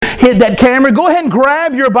hit that camera. Go ahead and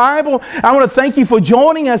grab your Bible. I want to thank you for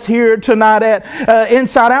joining us here tonight at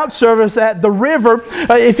Inside Out service at the river.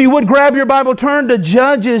 If you would grab your Bible, turn to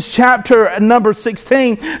Judges chapter number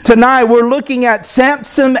 16. Tonight we're looking at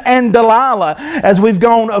Samson and Delilah as we've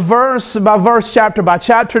gone verse by verse, chapter by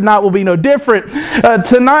chapter. Tonight will be no different.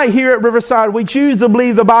 Tonight here at Riverside, we choose to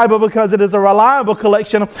believe the Bible because it is a reliable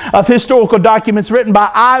collection of historical documents written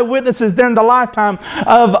by eyewitnesses during the lifetime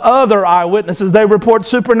of other eyewitnesses. They report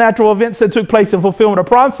supernatural events that took place in fulfillment of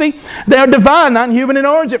prophecy. They are divine, not human in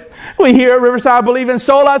origin. We here at Riverside believe in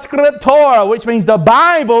sola scriptura, which means the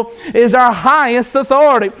Bible is our highest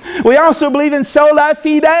authority. We also believe in sola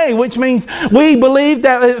fide, which means we believe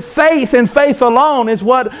that faith and faith alone is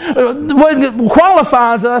what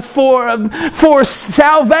qualifies us for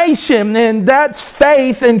salvation. And that's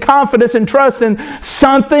faith and confidence and trust in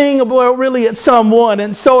something, well, really it's someone,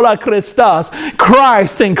 and sola Christus,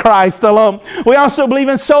 Christ and Christ alone. We also believe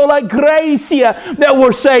in sola gratia, that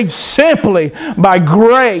we're saved simply by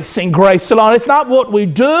grace and grace alone. It's not what we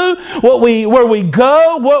do, where we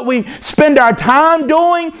go, what we spend our time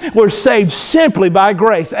doing. We're saved simply by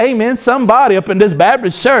grace. Amen. Somebody up in this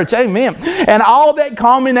Baptist church. Amen. And all that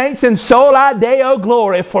culminates in sola Deo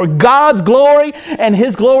glory, for God's glory and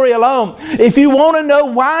His glory alone. If you want to know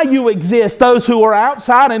why you exist, those who are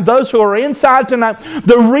outside and those who are inside tonight,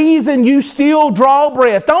 the reason you still draw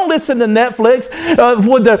breath. Don't listen to Netflix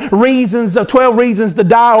with the reasons, 12 reasons to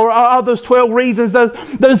die, or all those 12 reasons,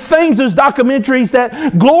 those things, those documentaries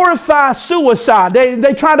that glorify suicide.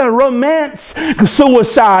 They try to romance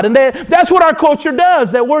suicide. And that's what our culture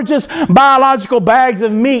does, that we're just biological bags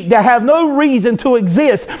of meat that have no reason to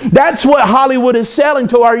exist. That's what Hollywood is selling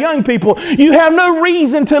to our young people. You have no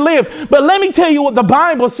reason to live. But let me tell you what the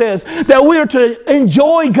Bible says, that we are to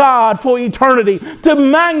enjoy God for eternity, to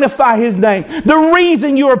magnify His name. The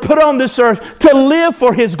reason you are put on this earth, to live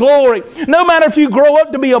for His glory. No matter if you grow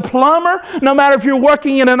up to be a plumber, no matter if you're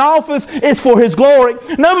working in an office, it's for His glory.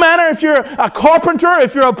 No matter if you're a carpenter,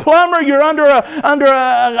 if you're a plumber, you're under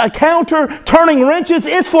a counter turning wrenches,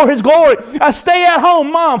 it's for His glory. A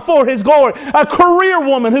stay-at-home mom, for His glory. A career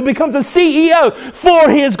woman who becomes a CEO, for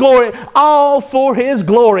His glory. All for His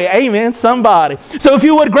glory. Amen, somebody. So if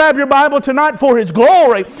you would grab your Bible tonight for His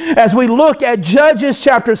glory, as we look at Judges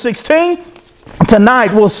chapter 16,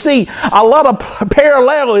 tonight we'll see a lot of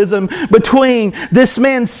parallelism between this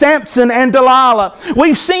man Samson and Delilah.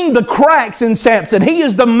 We've seen the cracks in Samson. He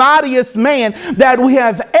is the mightiest man that we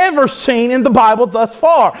have ever seen in the Bible thus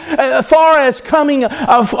far. As far as coming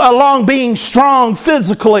along being strong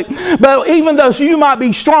physically. But even though you might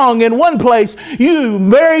be strong in one place, you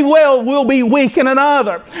very well will be weak in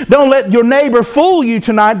another. Don't let your neighbor fool you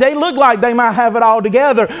tonight. They look like they might have it all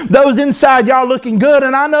together. Those inside, y'all looking good.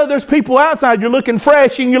 And I know there's people outside, you're looking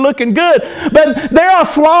fresh and you're looking good. But there are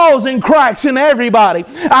flaws and cracks in everybody.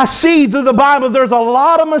 I see through the Bible there's a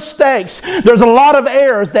lot of mistakes. There's a lot of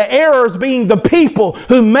errors. The errors being the people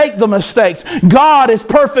who make the mistakes. God is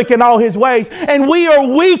perfect in all His ways. And we are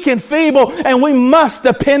weak and feeble, and we must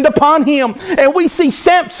depend upon Him. And we see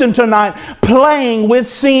Samson tonight playing with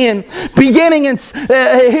sin. Beginning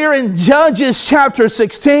here in Judges chapter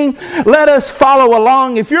 16. Let us follow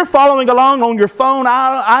along. If you're following along on your phone,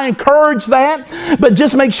 I encourage that. But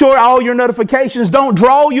just make sure all your notifications don't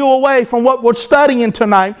draw you away from what we're studying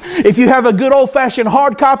tonight. If you have a good old-fashioned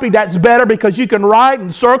hard copy, that's better, because you can write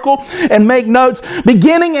and circle and make notes.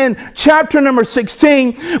 Beginning in chapter number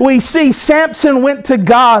 16, we see Samson went to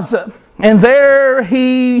Gaza. And there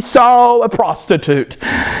he saw a prostitute.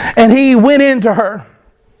 And he went into her.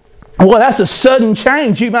 Well, that's a sudden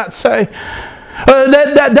change, you might say.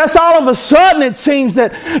 That's all of a sudden it seems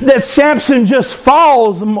that Samson just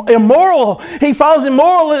falls immoral. He falls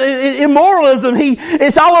immoralism.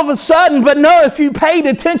 It's all of a sudden. But no, if you paid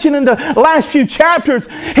attention in the last few chapters,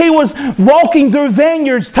 he was walking through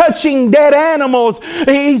vineyards, touching dead animals.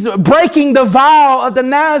 He's breaking the vow of the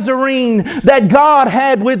Nazarene that God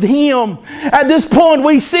had with him. At this point,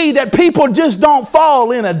 we see that people just don't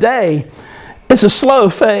fall in a day. It's a slow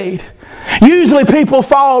fade. Usually people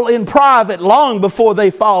fall in private long before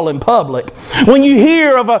they fall in public. When you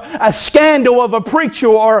hear of a scandal of a preacher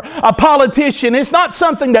or a politician, it's not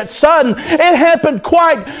something that's sudden. It happened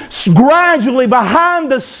quite gradually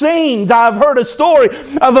behind the scenes. I've heard a story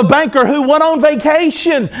of a banker who went on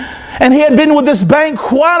vacation, and he had been with this bank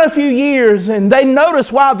quite a few years, and they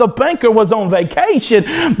noticed while the banker was on vacation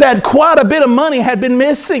that quite a bit of money had been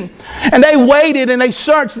missing. And they waited and they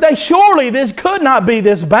searched. Surely this could not be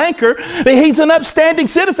this banker. He's an upstanding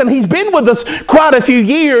citizen. He's been with us quite a few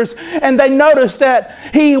years, and they noticed that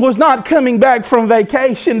he was not coming back from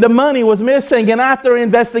vacation. The money was missing, and after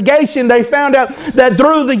investigation, they found out that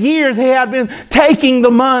through the years he had been taking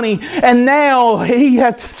the money, and now he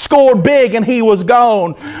had scored big and he was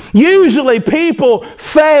gone. Usually people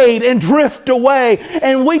fade and drift away,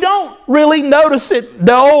 and we don't really notice it.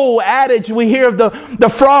 The old adage we hear of the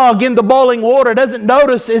frog in the boiling water doesn't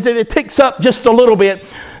notice is that it ticks up just a little bit.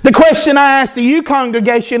 The question I ask to you,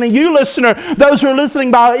 congregation, and you listener, those who are listening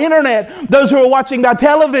by internet, those who are watching by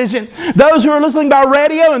television, those who are listening by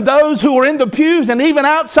radio, and those who are in the pews and even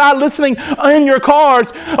outside listening in your cars,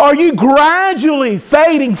 are you gradually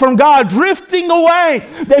fading from God, drifting away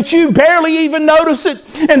that you barely even notice it?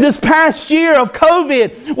 In this past year of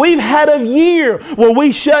COVID, we've had a year where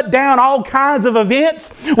we shut down all kinds of events.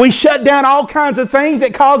 We shut down all kinds of things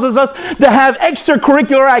that causes us to have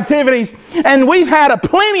extracurricular activities. And we've had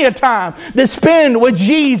plenty of time to spend with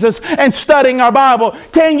Jesus and studying our Bible.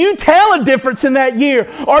 Can you tell a difference in that year?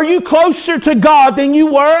 Are you closer to God than you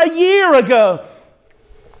were a year ago?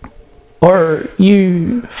 Or are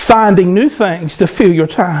you finding new things to fill your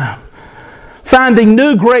time? Finding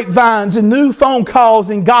new grapevines and new phone calls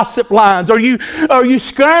and gossip lines? Are you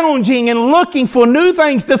scrounging and looking for new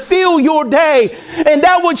things to fill your day? And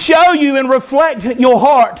that would show you and reflect your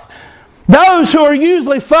heart. Those who are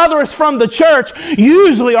usually furthest from the church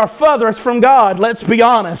usually are furthest from God, let's be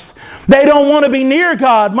honest. They don't want to be near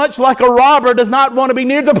God, much like a robber does not want to be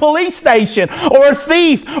near the police station, or a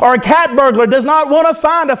thief or a cat burglar does not want to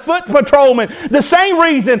find a foot patrolman. The same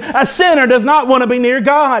reason a sinner does not want to be near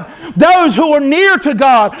God. Those who are near to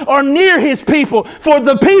God are near His people, for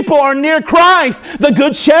the people are near Christ, the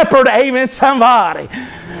Good Shepherd. Amen, somebody.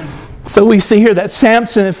 So we see here that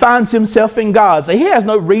Samson finds himself in Gaza. He has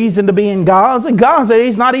no reason to be in Gaza. Gaza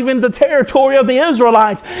is not even the territory of the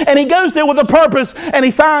Israelites. And he goes there with a purpose, and he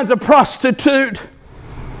finds a prostitute.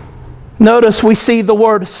 Notice we see the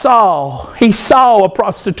word saw. He saw a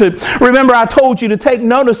prostitute. Remember, I told you to take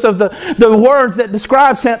notice of the words that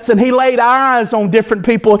describe Samson. He laid eyes on different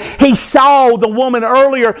people. He saw the woman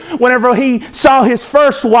earlier whenever he saw his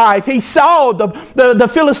first wife. He saw the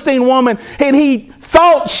Philistine woman, and he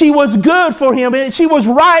thought she was good for him, and she was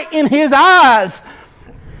right in his eyes.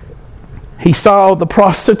 He saw the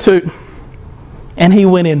prostitute, and he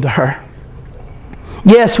went into her.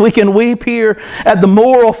 Yes, we can weep here at the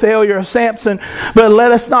moral failure of Samson, but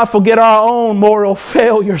let us not forget our own moral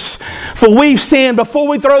failures. For we've sinned. Before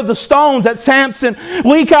we throw the stones at Samson,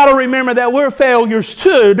 we got to remember that we're failures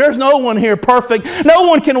too. There's no one here perfect. No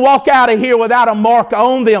one can walk out of here without a mark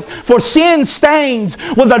on them. For sin stains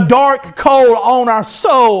with a dark coal on our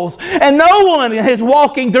souls. And no one is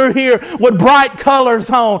walking through here with bright colors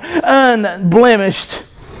on, unblemished.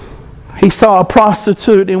 He saw a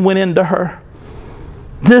prostitute and went into her.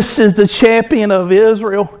 This is the champion of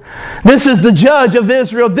Israel. This is the judge of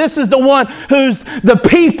Israel. This is the one who's the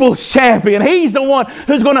people's champion. He's the one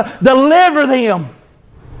who's going to deliver them.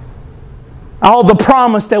 All the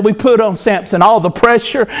promise that we put on Samson, all the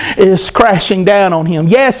pressure is crashing down on him.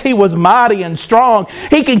 Yes, he was mighty and strong.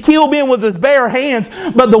 He can kill men with his bare hands,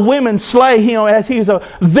 but the women slay him as he's a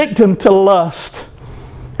victim to lust.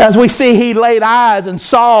 As we see, he laid eyes and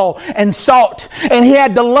saw and sought. And he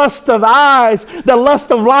had the lust of eyes, the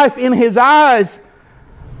lust of life in his eyes.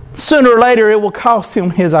 Sooner or later, it will cost him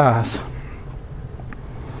his eyes.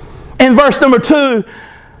 In verse number 2,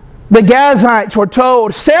 the Gazites were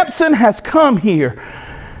told, Samson has come here.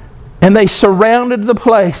 And they surrounded the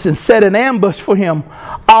place and set an ambush for him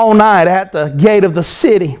all night at the gate of the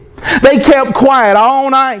city. They kept quiet all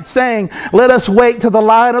night, saying, let us wait till the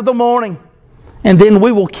light of the morning, and then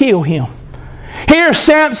we will kill him. Here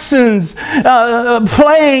Samson's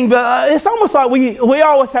playing, but it's almost like we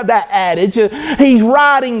always have that adage. He's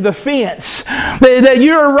riding the fence. That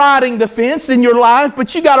you're riding the fence in your life,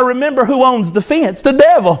 but you got to remember who owns the fence, the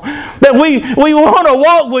devil. That we want to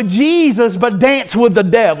walk with Jesus, but dance with the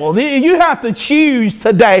devil. You have to choose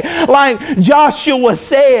today. Like Joshua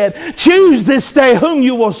said, choose this day whom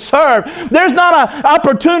you will serve. There's not an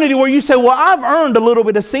opportunity where you say, well, I've earned a little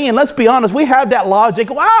bit of sin. Let's be honest, we have that logic.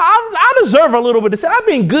 Well, I deserve a little bit of sin. I've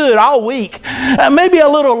been good all week. Maybe a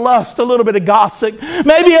little lust, a little bit of gossip,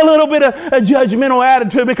 maybe a little bit of a judgmental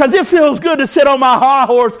attitude, because it feels good to sit on my high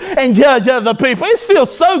horse and judge other people. It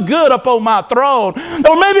feels so good up on my throne.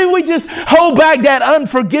 Or maybe we just hold back that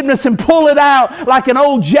unforgiveness and pull it out like an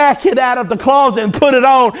old jacket out of the closet and put it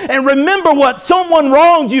on. And remember what someone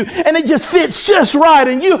wronged you, and it just fits just right.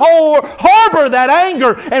 And you harbor that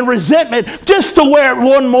anger and resentment just to wear it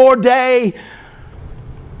one more day.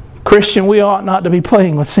 Christian, we ought not to be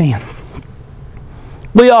playing with sin.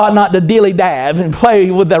 We ought not to dilly-dab and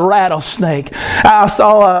play with the rattlesnake. I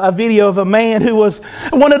saw a video of a man who was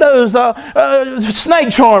one of those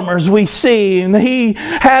snake charmers we see. And he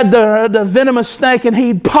had the venomous snake, and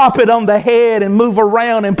he'd pop it on the head and move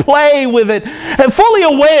around and play with it, and fully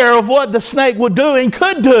aware of what the snake would do and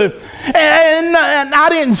could do. And I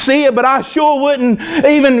didn't see it, but I sure wouldn't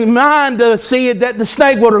even mind to see it, that the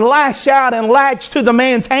snake would lash out and latch to the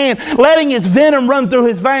man's hand, letting his venom run through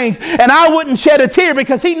his veins. And I wouldn't shed a tear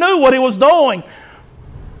because he knew what he was doing.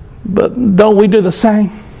 But don't we do the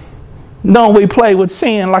same? Don't we play with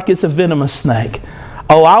sin like it's a venomous snake?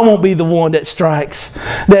 Oh, I won't be the one that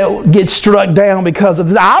gets struck down because of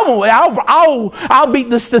this. I'll beat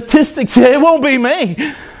the statistics. It won't be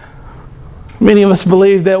me. Many of us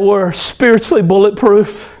believe that we're spiritually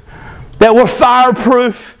bulletproof, that we're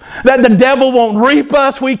fireproof, that the devil won't reap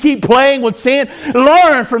us. We keep playing with sin.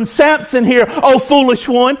 Learn from Samson here, oh foolish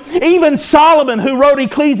one. Even Solomon, who wrote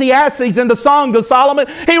Ecclesiastes and the Song of Solomon,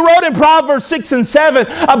 he wrote in Proverbs 6 and 7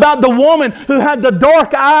 about the woman who had the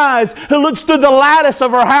dark eyes, who looks through the lattice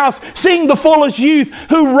of her house, seeing the foolish youth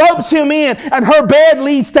who ropes him in, and her bed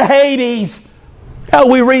leads to Hades. Oh,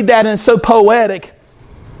 we read that and it's so poetic.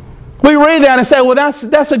 We read that and say, well,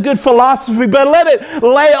 that's a good philosophy, but let it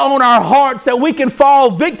lay on our hearts that we can fall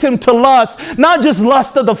victim to lust. Not just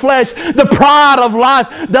lust of the flesh, the pride of life,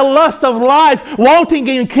 the lust of life, wanting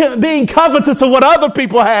and being covetous of what other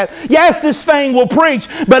people have. Yes, this thing will preach,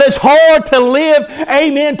 but it's hard to live.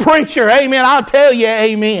 Amen, preacher. Amen. I'll tell you,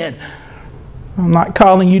 amen. I'm not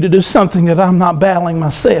calling you to do something that I'm not battling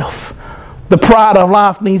myself. The pride of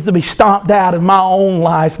life needs to be stomped out in my own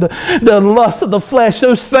life. The lust of the flesh,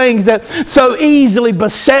 those things that so easily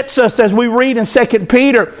besets us, as we read in 2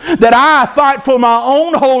 Peter, that I fight for my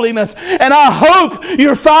own holiness, and I hope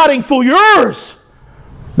you're fighting for yours,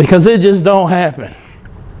 because it just don't happen.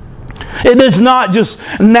 It does not just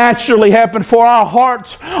naturally happen, for our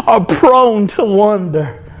hearts are prone to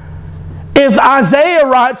wonder. If Isaiah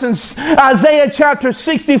writes in Isaiah chapter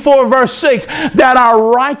 64 verse 6 that our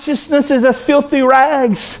righteousness is as filthy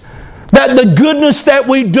rags, that the goodness that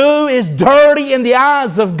we do is dirty in the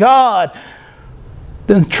eyes of God,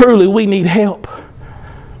 then truly we need help.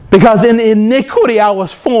 Because in iniquity I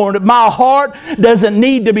was formed. My heart doesn't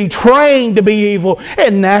need to be trained to be evil.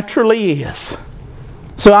 It naturally is.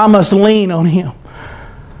 So I must lean on Him.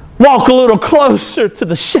 Walk a little closer to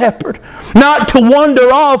the shepherd. Not to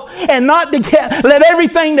wander off and not to let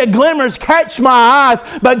everything that glimmers catch my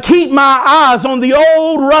eyes, but keep my eyes on the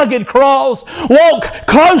old rugged cross. Walk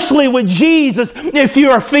closely with Jesus if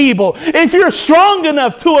you are feeble. If you're strong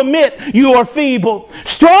enough to admit you are feeble.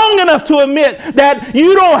 Strong enough to admit that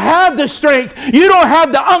you don't have the strength. You don't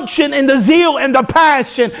have the unction and the zeal and the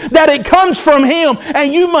passion. That it comes from Him,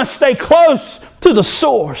 and you must stay close to the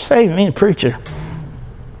source. Amen, preacher.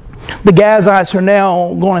 The Gazites are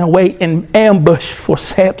now going to wait in ambush for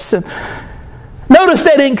Samson. Notice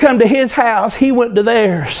they didn't come to his house. He went to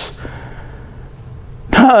theirs.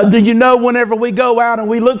 Do you know whenever we go out and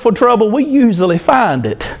we look for trouble, we usually find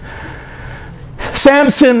it.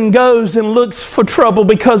 Samson goes and looks for trouble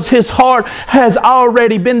because his heart has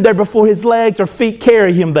already been there before his legs or feet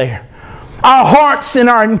carry him there. Our hearts and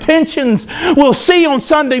our intentions, we'll see on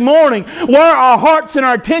Sunday morning where our hearts and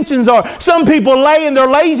our intentions are. Some people lay in their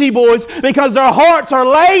lazy boys because their hearts are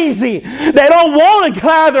lazy. They don't want to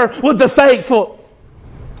gather with the faithful.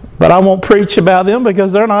 But I won't preach about them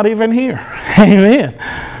because they're not even here. Amen.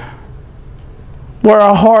 Where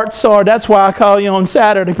our hearts are, that's why I call you on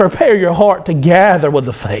Saturday. Prepare your heart to gather with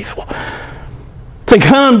the faithful. To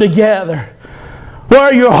come together.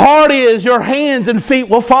 Where your heart is, your hands and feet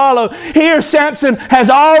will follow. Here Samson has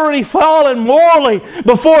already fallen morally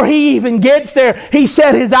before he even gets there. He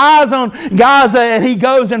set his eyes on Gaza and he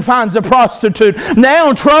goes and finds a prostitute.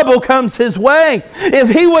 Now trouble comes his way. If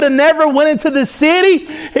he would have never went into the city,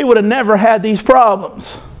 he would have never had these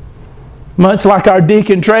problems. Much like our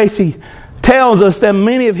Deacon Tracy tells us that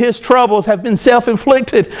many of his troubles have been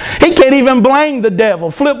self-inflicted. He can't even blame the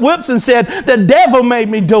devil. Flip Whipson said, the devil made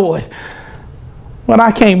me do it. But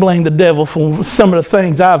I can't blame the devil for some of the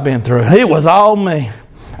things I've been through. It was all me.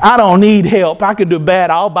 I don't need help. I could do bad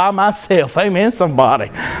all by myself. Amen, somebody.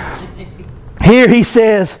 Here he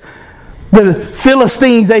says, the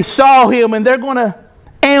Philistines, they saw him and they're going to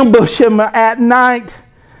ambush him at night.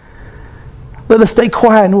 Let us stay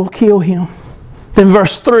quiet and we'll kill him. Then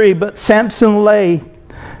verse 3, but Samson lay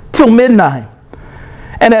till midnight.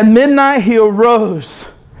 And at midnight he arose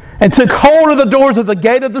and took hold of the doors of the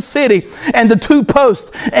gate of the city and the two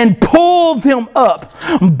posts, and pulled them up,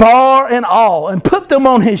 bar and all, and put them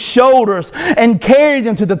on his shoulders, and carried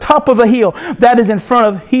them to the top of a hill that is in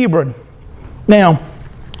front of Hebron. Now,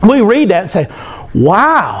 We read that and say,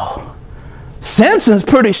 wow, Samson's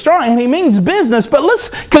pretty strong and he means business. But let's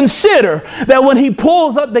consider that when he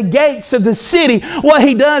pulls up the gates of the city, what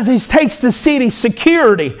he does is takes the city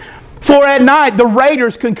security. For at night, the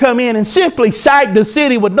raiders can come in and simply sack the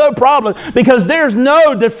city with no problem because there's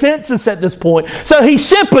no defenses at this point. So he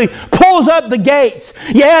simply pulls up the gates.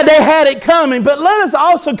 Yeah, they had it coming, but let us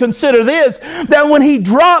also consider this, that when he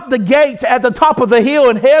dropped the gates at the top of the hill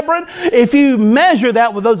in Hebron, if you measure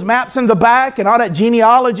that with those maps in the back and all that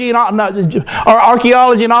genealogy and all, or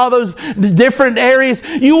archaeology and all those different areas,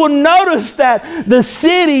 you will notice that the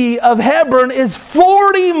city of Hebron is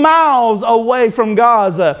 40 miles away from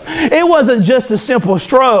Gaza. It wasn't just a simple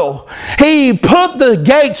stroll. He put the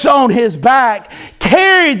gates on his back,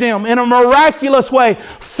 carried them in a miraculous way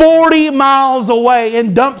 40 miles away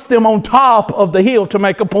and dumps them on top of the hill to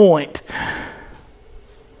make a point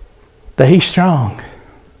that he's strong.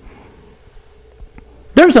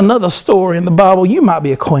 There's another story in the Bible you might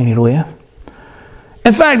be acquainted with.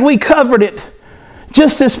 In fact, we covered it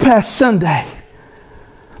just this past Sunday.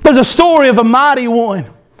 There's a story of a mighty one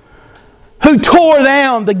who tore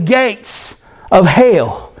down the gates of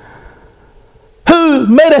hell, who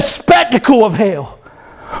made a spectacle of hell.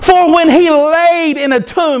 For when he laid in a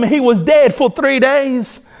tomb, he was dead for 3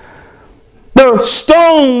 days. The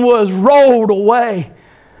stone was rolled away,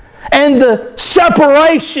 and the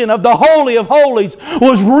separation of the Holy of Holies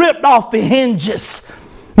was ripped off the hinges.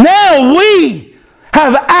 Now we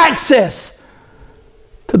have access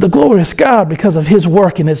to the glorious God because of His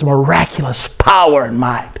work and His miraculous power and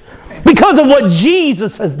might. Because of what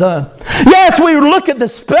Jesus has done. Yes, we look at the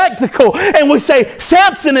spectacle and we say,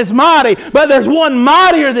 Samson is mighty, but there's one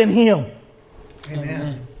mightier than him.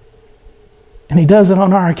 Amen. And he does it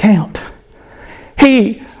on our account.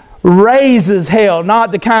 He raises hell,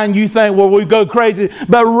 not the kind you think where we go crazy,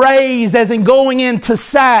 but raised as in going into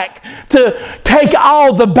sack, to take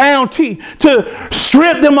all the bounty, to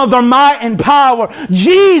strip them of their might and power.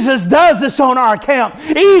 Jesus does this on our account.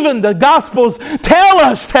 Even the Gospels tell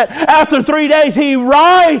us that after 3 days He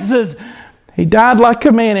rises. He died like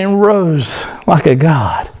a man and rose like a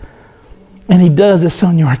God. And He does this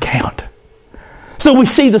on your account. So we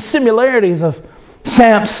see the similarities of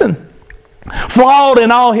Samson, flawed in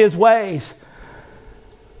all his ways.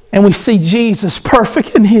 And we see Jesus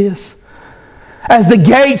perfect in His. As the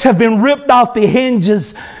gates have been ripped off the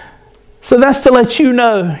hinges. So that's to let you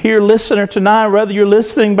know, here listener tonight, whether you're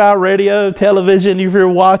listening by radio, television, if you're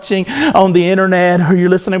watching on the internet, or you're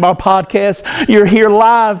listening by podcast, you're here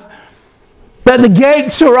live, that the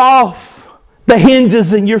gates are off the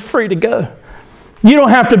hinges and you're free to go. You don't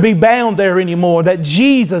have to be bound there anymore. That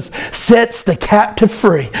Jesus sets the captive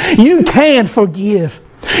free. You can forgive.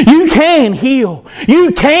 You can heal.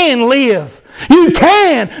 You can live. You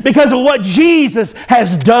can because of what Jesus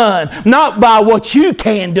has done. Not by what you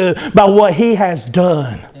can do, by what He has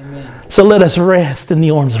done. Amen. So let us rest in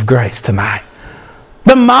the arms of grace tonight.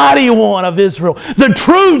 The mighty one of Israel, the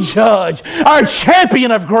true judge, our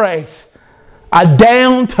champion of grace. A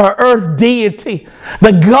down-to-earth deity,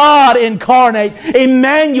 the God incarnate,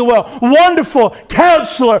 Emmanuel, wonderful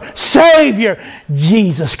Counselor, Savior,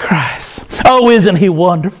 Jesus Christ. Oh, isn't He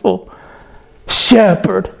wonderful?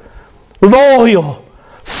 Shepherd, loyal,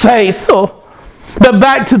 faithful. But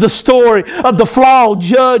back to the story of the flawed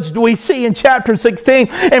judge we see in chapter 16.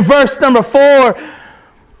 In verse number 4,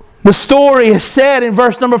 the story is said in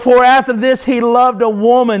verse number 4, after this he loved a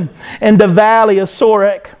woman in the valley of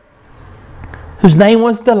Sorek, whose name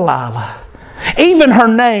was Delilah. Even her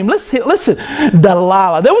name, listen,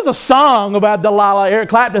 Delilah. There was a song about Delilah. Eric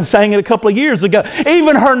Clapton sang it a couple of years ago.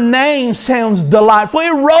 Even her name sounds delightful.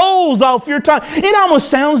 It rolls off your tongue. It almost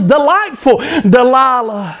sounds delightful.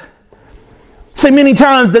 Delilah. See, many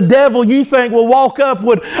times the devil, you think, will walk up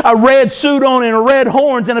with a red suit on and a red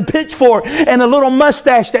horns and a pitchfork and a little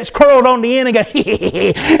mustache that's curled on the end and go,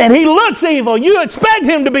 and he looks evil. You expect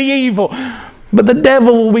him to be evil. But the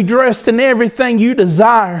devil will be dressed in everything you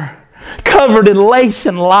desire, covered in lace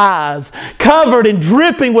and lies, covered and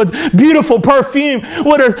dripping with beautiful perfume,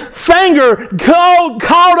 with a finger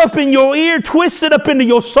caught up in your ear, twisted up into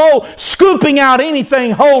your soul, scooping out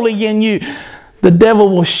anything holy in you. The devil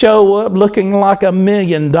will show up looking like $1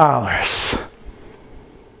 million.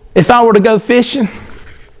 If I were to go fishing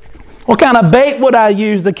What kind of bait would I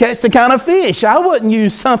use to catch the kind of fish? I wouldn't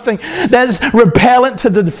use something that's repellent to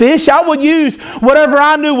the fish. I would use whatever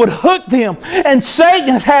I knew would hook them. And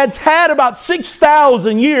Satan has had about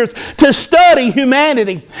 6,000 years to study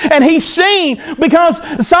humanity. And he's seen, because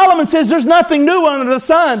Solomon says there's nothing new under the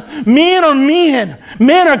sun. Men are men.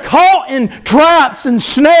 Men are caught in traps and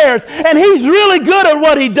snares. And he's really good at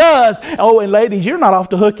what he does. Oh, and ladies, you're not off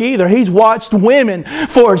the hook either. He's watched women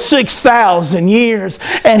for 6,000 years.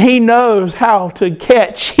 And he knows how to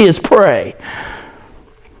catch his prey.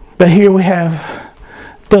 But here we have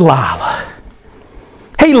Delilah.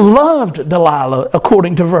 He loved Delilah,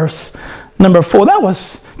 according to verse number 4. That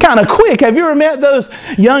was kind of quick. Have you ever met those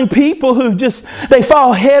young people who they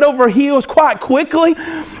fall head over heels quite quickly?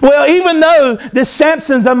 Well, even though this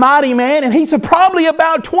Samson's a mighty man, and he's probably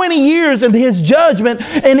about 20 years into his judgment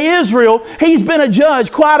in Israel, he's been a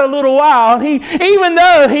judge quite a little while. Even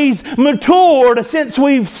though he's matured since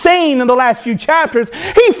we've seen in the last few chapters,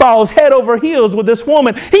 he falls head over heels with this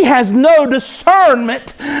woman. He has no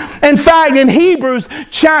discernment. In fact, in Hebrews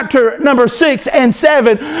chapter number 6 and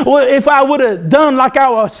 7, if I would have done like I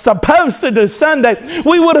was supposed to do Sunday,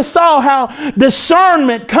 we would have saw how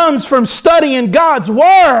discernment comes from studying God's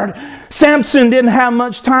Word. Samson didn't have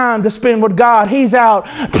much time to spend with God. He's out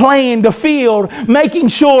playing the field, making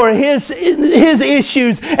sure his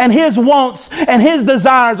issues and his wants and his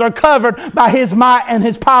desires are covered by his might and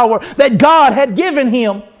his power that God had given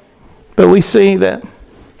him. But we see that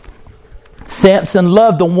Samson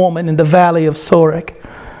loved a woman in the valley of Sorek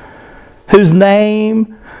whose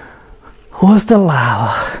name was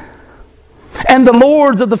Delilah. And the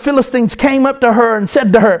lords of the Philistines came up to her and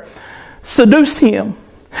said to her, "Seduce him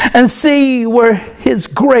and see where his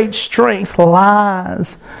great strength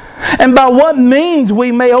lies, and by what means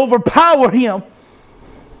we may overpower him,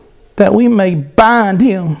 that we may bind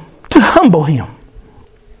him to humble him.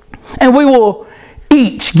 And we will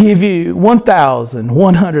each give you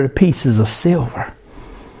 1,100 pieces of silver."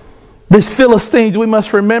 These Philistines, we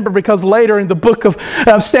must remember, because later in the book of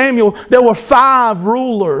Samuel, there were 5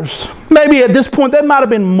 rulers. Maybe at this point, there might have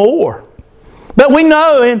been more. But we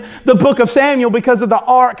know in the book of Samuel, because of the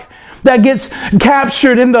ark that gets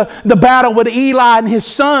captured in the battle with Eli and his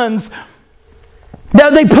sons,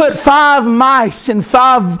 that they put 5 mice and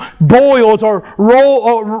 5 boils or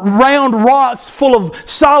round rocks full of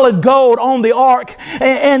solid gold on the ark.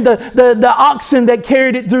 And the oxen that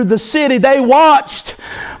carried it through the city, they watched.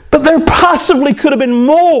 But there possibly could have been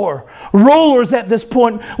more rulers at this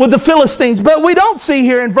point with the Philistines. But we don't see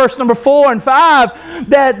here in verse number 4 and 5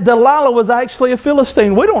 that Delilah was actually a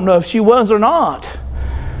Philistine. We don't know if she was or not.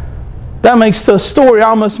 That makes the story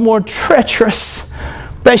almost more treacherous.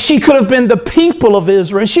 That she could have been the people of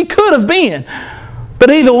Israel. She could have been.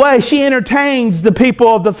 But either way, she entertains the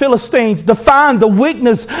people of the Philistines to find the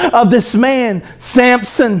weakness of this man,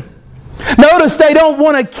 Samson. Notice they don't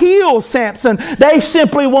want to kill Samson. They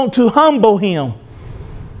simply want to humble him.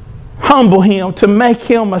 Humble him, to make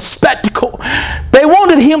him a spectacle. They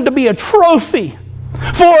wanted him to be a trophy.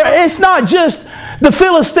 For it's not just the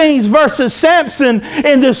Philistines versus Samson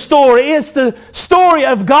in this story. It's the story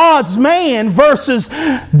of God's man versus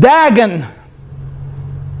Dagon,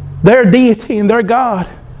 their deity and their God.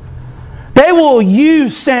 They will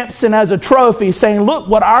use Samson as a trophy, saying, "Look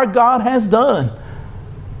what our God has done."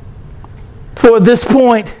 For at this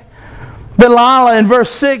point, Delilah in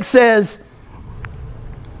verse 6 says,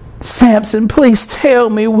 "Samson, please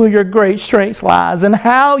tell me where your great strength lies and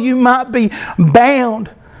how you might be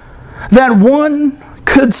bound, that one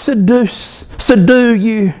could subdue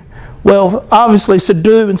you." Well, obviously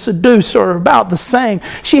subdue and seduce are about the same.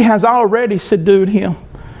 She has already subdued him.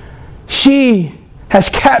 She has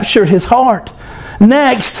captured his heart.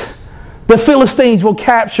 Next, the Philistines will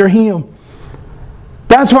capture him.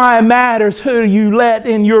 That's why it matters who you let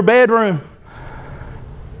in your bedroom.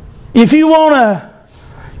 If you want to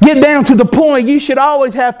get down to the point, you should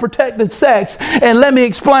always have protected sex. And let me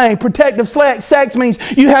explain. Protective sex means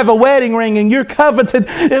you have a wedding ring and you're coveted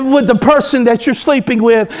with the person that you're sleeping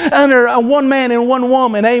with under a one man and one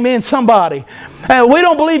woman. Amen, somebody. We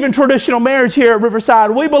don't believe in traditional marriage here at Riverside.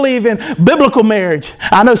 We believe in biblical marriage.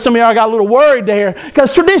 I know some of y'all got a little worried there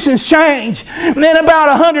because traditions change. And in about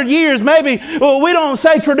 100 years, maybe, we don't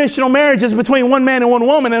say traditional marriage is between one man and one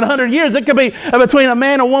woman. In 100 years, it could be between a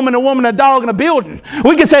man, a woman, a dog, and a building.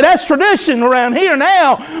 We can say that's tradition around here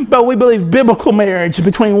now, but we believe biblical marriage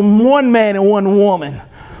between one man and one woman.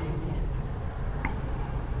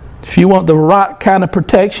 If you want the right kind of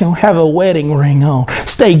protection, have a wedding ring on.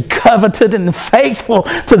 Stay coveted and faithful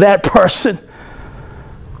to that person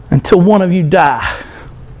until one of you die.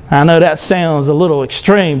 I know that sounds a little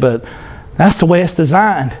extreme, but that's the way it's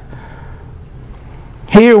designed.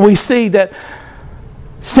 Here we see that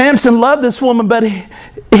Samson loved this woman, but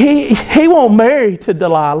he won't marry to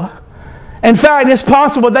Delilah. In fact, it's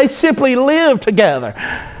possible they simply live together.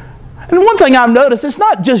 And one thing I've noticed, it's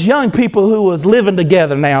not just young people who was living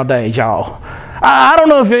together nowadays, y'all. I don't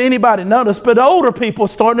know if anybody noticed, but older people are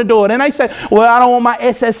starting to do it. And they say, well, I don't want my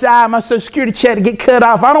SSI, my Social Security check to get cut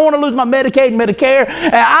off. I don't want to lose my Medicaid and Medicare.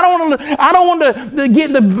 And I don't want to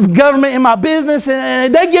get the government in my business.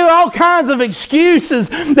 And they give all kinds of excuses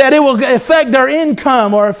that it will affect their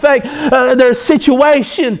income or affect their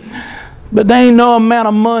situation. But there ain't no amount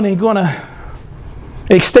of money going to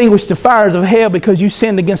extinguish the fires of hell because you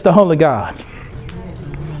sinned against the holy God.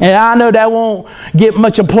 And I know that won't get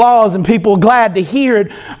much applause and people are glad to hear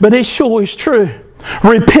it, but it sure is true.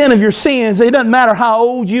 Repent of your sins. It doesn't matter how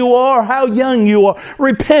old you are or how young you are.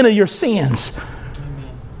 Repent of your sins.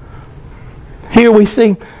 Here we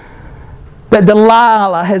see that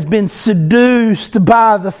Delilah has been seduced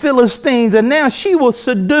by the Philistines, and now she will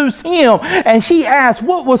seduce him. And she asks,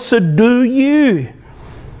 what will seduce you?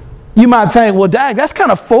 You might think, well, Dad, that's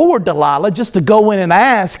kind of forward, Delilah, just to go in and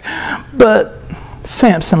ask. But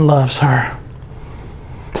Samson loves her.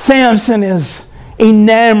 Samson is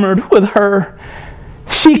enamored with her.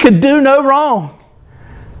 She could do no wrong.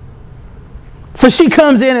 So she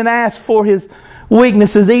comes in and asks for his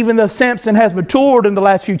weaknesses. Even though Samson has matured in the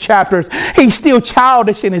last few chapters, he's still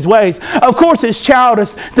childish in his ways. Of course, it's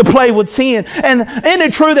childish to play with sin. And isn't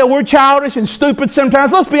it true that we're childish and stupid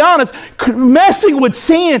sometimes? Let's be honest. Messing with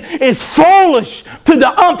sin is foolish to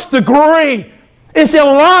the nth degree. It's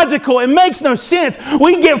illogical. It makes no sense.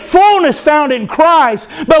 We get fullness found in Christ.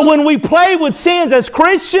 But when we play with sins as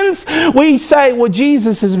Christians, we say, well,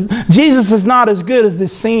 Jesus is not as good as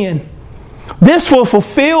this sin. This will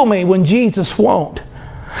fulfill me when Jesus won't.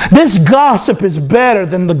 This gossip is better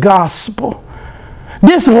than the gospel.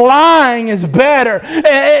 This lying is better.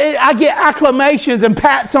 I get acclamations and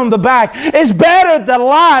pats on the back. It's better to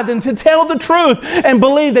lie than to tell the truth and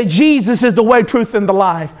believe that Jesus is the way, truth, and the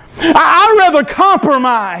life. I'd rather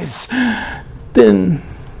compromise than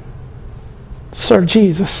serve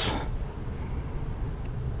Jesus.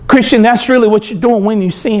 Christian, that's really what you're doing when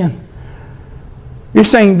you sin. You're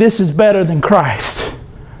saying this is better than Christ.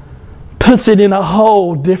 Puts it in a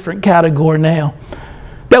whole different category now.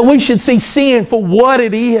 That we should see sin for what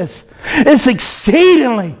it is. It's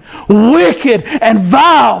exceedingly wicked and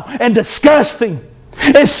vile and disgusting.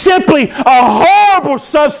 It's simply a horrible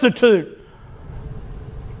substitute.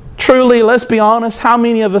 Truly, let's be honest, how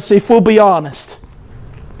many of us, if we'll be honest,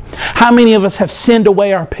 how many of us have sinned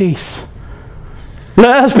away our peace?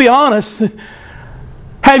 Let's be honest.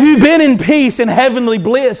 Have you been in peace and heavenly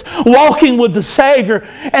bliss, walking with the Savior,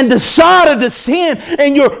 and decided to sin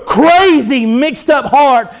in your crazy, mixed up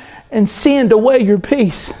heart and sinned away your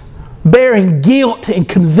peace, bearing guilt and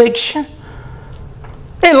conviction?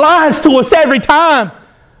 It lies to us every time.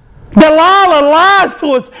 Delilah lies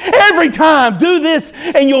to us every time. Do this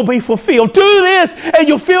and you'll be fulfilled. Do this and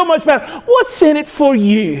you'll feel much better. What's in it for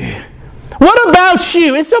you? What about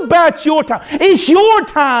you? It's about your time. It's your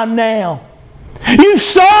time now. You've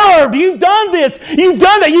served. You've done this. You've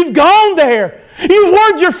done that. You've gone there. You've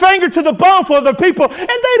worked your finger to the bone for other people, and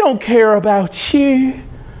they don't care about you.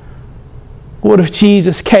 What if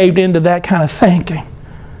Jesus caved into that kind of thinking?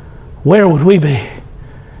 Where would we be?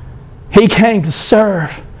 He came to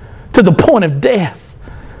serve to the point of death.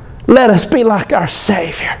 Let us be like our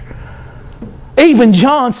Savior. Even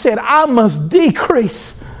John said, I must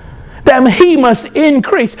decrease, that He must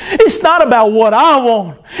increase. It's not about what I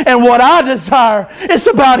want and what I desire. It's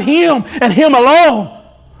about Him and Him alone.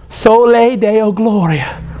 Sole Deo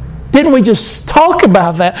Gloria. Didn't we just talk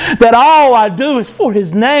about that? That all I do is for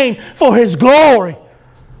His name, for His glory.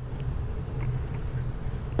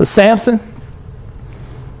 But Samson,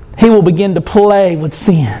 he will begin to play with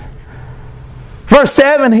sin. Verse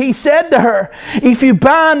 7, he said to her, if you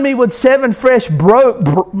bind me with 7 fresh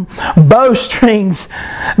bowstrings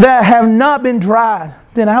that have not been dried,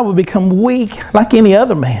 then I will become weak like any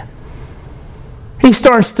other man. He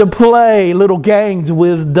starts to play little games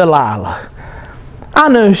with Delilah. I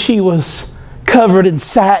know she was covered in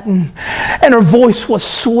satin and her voice was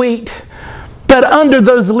sweet, but under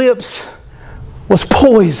those lips was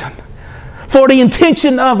poison. For the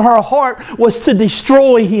intention of her heart was to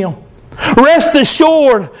destroy him. Rest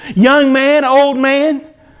assured, young man, old man,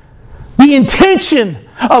 the intention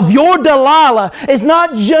of your Delilah is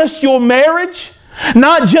not just your marriage,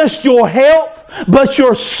 not just your health, but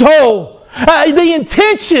your soul. The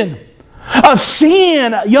intention of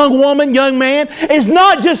sin, young woman, young man, is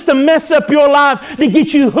not just to mess up your life, to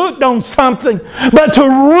get you hooked on something, but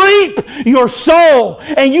to reap your soul,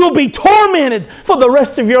 and you'll be tormented for the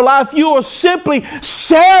rest of your life. You will simply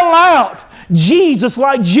sell out Jesus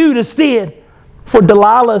like Judas did, for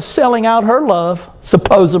Delilah selling out her love,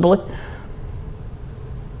 supposedly.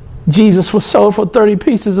 Jesus was sold for 30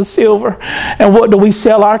 pieces of silver. And what do we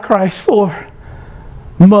sell our Christ for?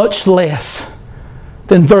 Much less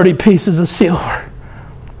than 30 pieces of silver.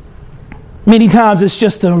 Many times it's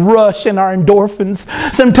just a rush in our endorphins.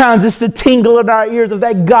 Sometimes it's the tingle in our ears of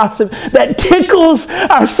that gossip that tickles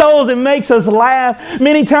our souls and makes us laugh.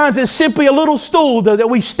 Many times it's simply a little stool that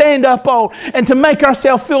we stand up on and to make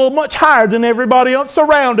ourselves feel much higher than everybody else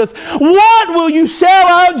around us. What will you sell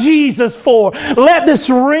out Jesus for? Let this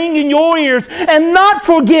ring in your ears, and not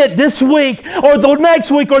forget this week or the next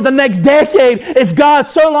week or the next decade, if God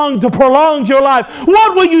so long to prolong your life,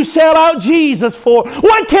 what will you sell out Jesus for?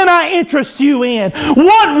 What can I interest you in?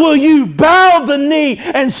 What will you bow the knee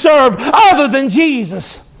and serve other than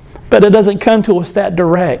Jesus? But it doesn't come to us that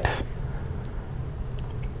direct.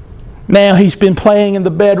 Now he's been playing in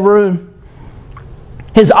the bedroom.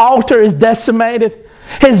 His altar is decimated.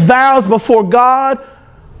 His vows before God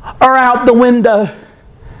are out the window.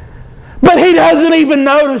 But he doesn't even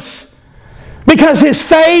notice, because his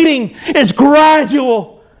fading is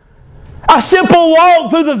gradual. A simple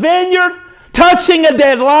walk through the vineyard, touching a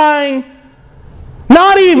dead lion,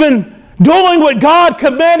 not even doing what God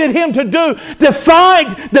commanded him to do, to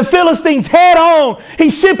fight the Philistines head on. He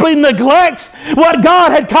simply neglects what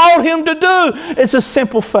God had called him to do. It's a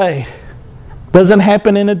simple fade. Doesn't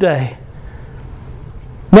happen in a day.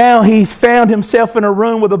 Now he's found himself in a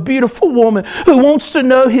room with a beautiful woman who wants to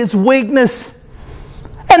know his weakness.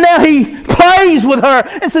 And now he plays with her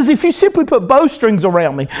and says, if you simply put bowstrings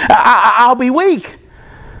around me, I'll be weak.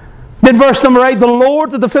 Then verse number 8, the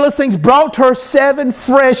lords of the Philistines brought her 7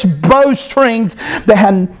 fresh bowstrings that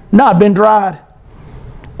had not been dried,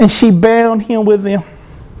 and she bound him with them.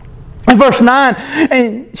 In verse 9,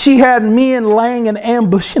 and she had men laying in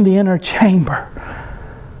ambush in the inner chamber.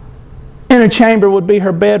 Inner chamber would be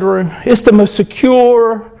her bedroom. It's the most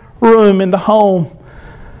secure room in the home.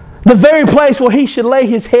 The very place where he should lay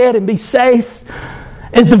his head and be safe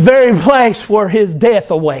is the very place where his death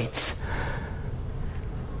awaits.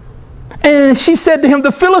 And she said to him,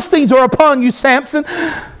 the Philistines are upon you, Samson.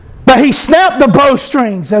 But he snapped the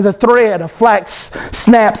bowstrings as a thread of flax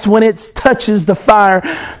snaps when it touches the fire.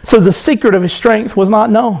 So the secret of his strength was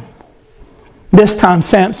not known. This time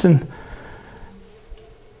Samson,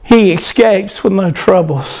 he escapes with no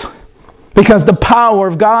troubles, because the power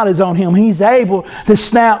of God is on him. He's able to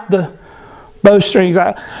snap the bowstrings.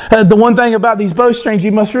 The one thing about these bowstrings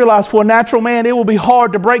you must realize, for a natural man, it will be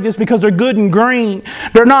hard to break this because they're good and green.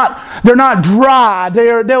 They're not dry.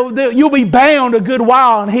 You'll be bound a good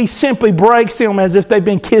while, and he simply breaks them as if they've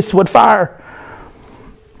been kissed with fire.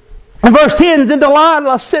 In verse 10, then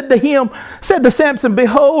Delilah said to Samson,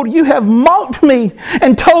 behold, you have mocked me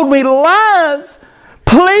and told me lies.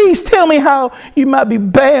 Please tell me how you might be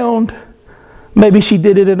bound. Maybe she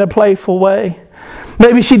did it in a playful way.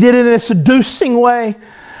 Maybe she did it in a seducing way.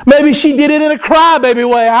 Maybe she did it in a crybaby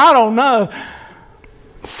way. I don't know.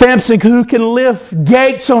 Samson, who can lift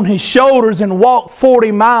gates on his shoulders and walk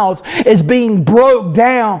 40 miles, is being broke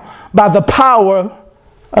down by the power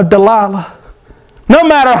of Delilah. No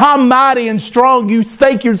matter how mighty and strong you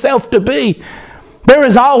think yourself to be, there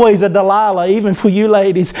is always a Delilah. Even for you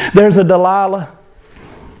ladies, there's a Delilah.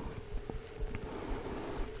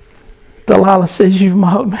 Delilah says, you've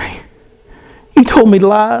mocked me. You told me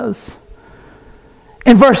lies.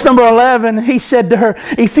 In verse number 11, he said to her,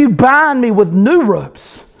 if you bind me with new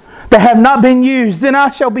ropes that have not been used, then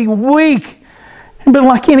I shall be weak and be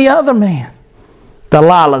like any other man.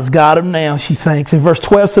 Delilah's got him now, she thinks. In verse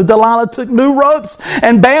 12, so Delilah took new ropes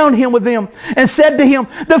and bound him with them and said to him,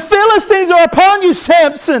 the Philistines are upon you,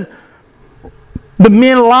 Samson. The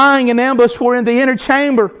men lying in ambush were in the inner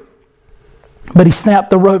chamber, but he snapped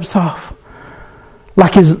the ropes off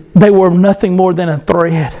like they were nothing more than a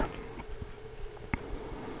thread.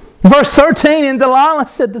 Verse 13, and Delilah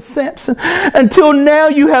said to Samson, until now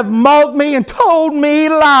you have mocked me and told me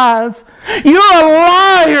lies. You're a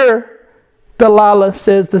liar, Delilah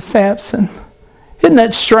says to Samson. Isn't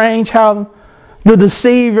that strange how the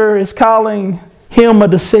deceiver is calling him a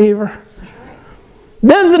deceiver?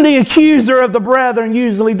 Doesn't the accuser of the brethren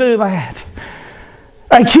usually do that?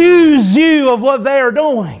 Accuse you of what they are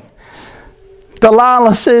doing.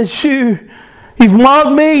 Delilah says, you've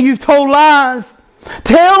mocked me, you've told lies.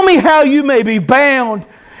 Tell me how you may be bound,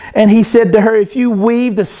 And he said to her, if you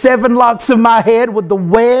weave the 7 locks of my head with the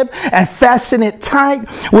web and fasten it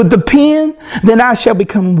tight with the pin, then I shall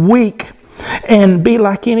become weak and be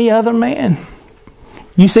like any other man.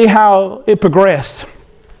 You see how it progressed.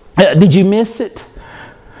 Did you miss it?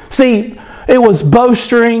 See, it was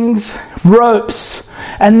bowstrings, ropes,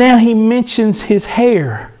 and now he mentions his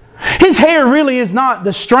hair. His hair really is not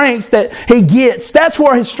the strength that he gets. That's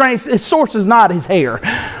where his strength, his source is not his hair.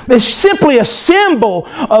 It's simply a symbol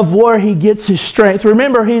of where he gets his strength.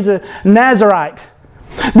 Remember, he's a Nazirite.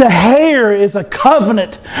 The hair is a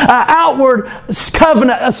covenant, an outward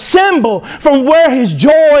covenant, a symbol from where his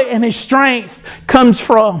joy and his strength comes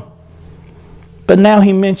from. But now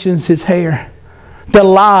he mentions his hair.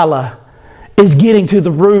 Delilah is getting to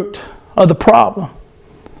the root of the problem.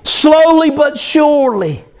 Slowly but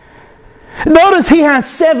surely. Notice he has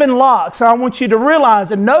 7 locks. I want you to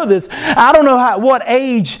realize and know this. I don't know what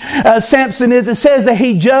age Samson is. It says that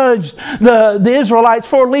he judged the Israelites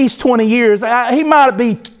for at least 20 years. He might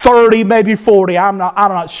be 30, maybe 40. I'm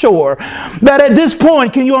not sure. But at this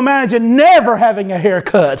point, can you imagine never having a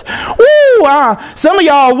haircut? Woo! Some of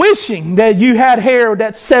y'all are wishing that you had hair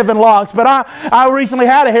that's 7 locks. But I recently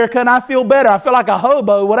had a haircut and I feel better. I feel like a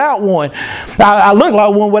hobo without one. I look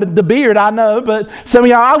like one with the beard, I know. But some of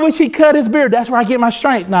y'all, I wish he cut his beard. That's where I get my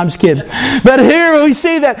strength. No, I'm just kidding. But here we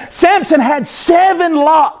see that Samson had 7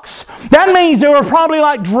 locks. That means they were probably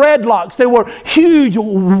like dreadlocks. They were huge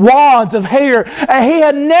wads of hair. And he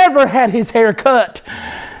had never had his hair cut.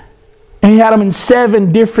 And he had them in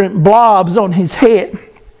 7 different blobs on his head.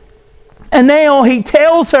 And now he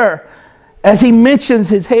tells her, as he mentions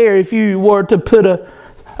his hair, if you were to put a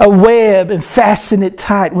web and fasten it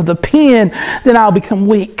tight with a pin, then I'll become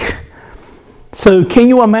weak. So can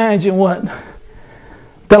you imagine what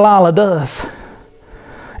Delilah does?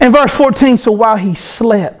 In verse 14, so while he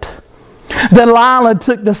slept, Delilah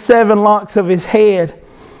took the 7 locks of his head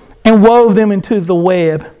and wove them into the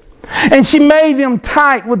web. And she made them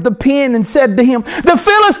tight with the pin and said to him, the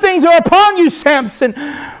Philistines are upon you, Samson.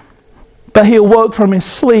 But he awoke from his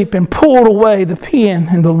sleep and pulled away the pin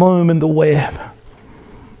and the loom and the web.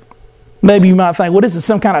 Maybe you might think, well, this is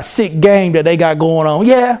some kind of sick game that they got going on.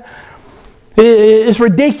 Yeah. It's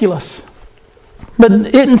ridiculous. But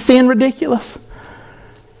isn't sin ridiculous?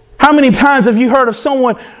 How many times have you heard of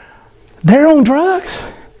someone, they're on drugs?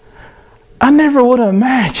 I never would have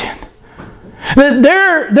imagined. That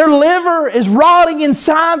their liver is rotting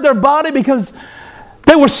inside their body because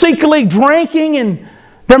they were secretly drinking and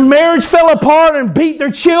their marriage fell apart and beat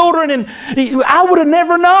their children. And I would have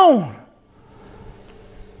never known.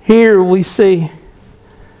 Here we see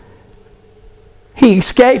he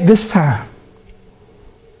escaped this time.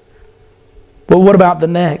 But what about the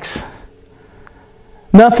next?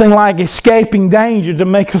 Nothing like escaping danger to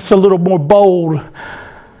make us a little more bold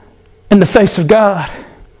in the face of God.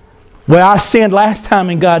 Well, I sinned last time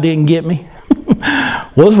and God didn't get me.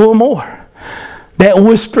 What's one more? That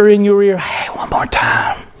whisper in your ear, hey, one more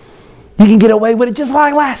time. You can get away with it just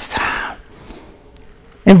like last time.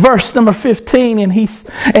 In verse number 15,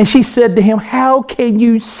 and she said to him, how can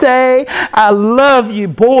you say, I love you?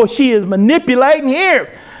 Boy, she is manipulating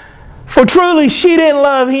here. For truly she didn't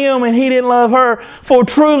love him and he didn't love her. For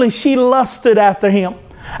truly she lusted after him.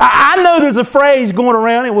 I know there's a phrase going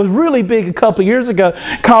around, it was really big a couple of years ago,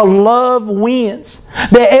 called love wins.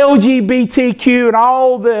 The LGBTQ and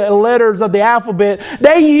all the letters of the alphabet,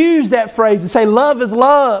 they use that phrase to say love is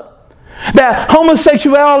love. That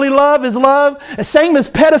homosexuality love is love. Same as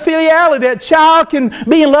pedophilia, that child can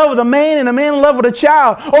be in love with a man and a man in love with a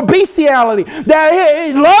child. Or bestiality.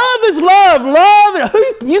 That love is love.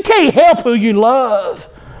 Love, you can't help who you love.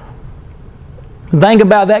 The thing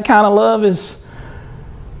about that kind of love is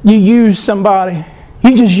you use somebody.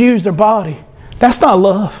 You just use their body. That's not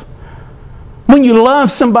love. When you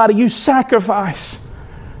love somebody, you sacrifice.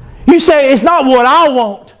 You say, it's not what I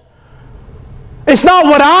want. It's not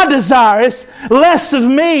what I desire. It's less of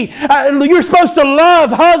me. You're supposed to love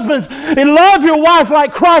husbands and love your wife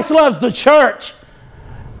like Christ loves the church.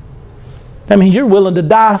 That means you're willing to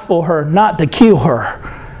die for her, not to kill her.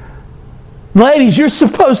 Ladies, you're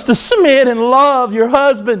supposed to submit and love your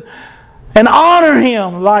husband and honor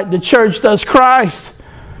him like the church does Christ.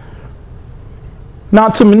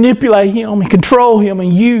 Not to manipulate him and control him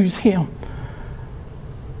and use him.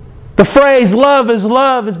 The phrase love is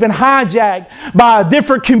love has been hijacked by a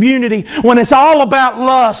different community when it's all about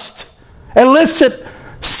lust, illicit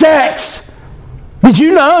sex. Did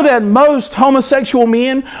you know that most homosexual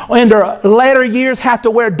men in their later years have to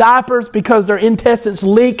wear diapers because their intestines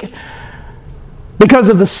leak because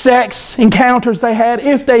of the sex encounters they had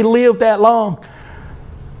if they lived that long?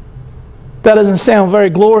 That doesn't sound very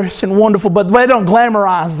glorious and wonderful, but they don't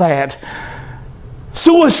glamorize that.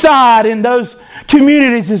 Suicide in those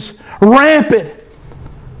communities is rampant.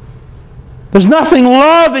 There's nothing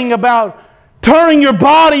loving about turning your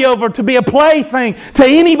body over to be a plaything to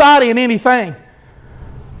anybody and anything.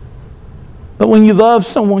 But when you love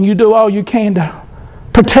someone, you do all you can to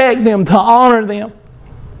protect them, to honor them.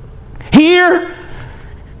 Here,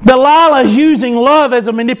 Delilah is using love as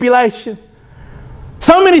a manipulation.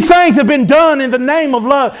 So many things have been done in the name of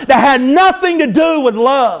love that had nothing to do with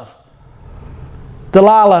love.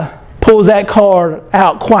 Delilah pulls that card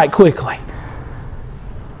out quite quickly.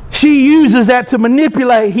 She uses that to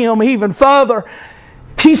manipulate him even further.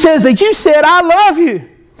 She says that you said, I love you,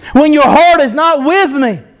 when your heart is not with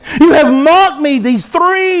me. You have mocked me these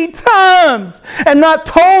 3 times and not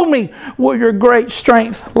told me where your great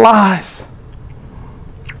strength lies.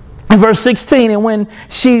 In verse 16, and when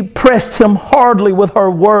she pressed him hardly with her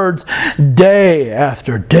words, day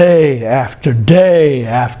after day after day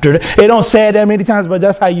after day. It don't say it that many times, but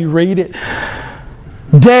that's how you read it.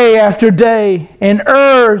 Day after day, and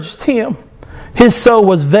urged him. His soul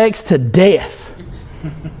was vexed to death.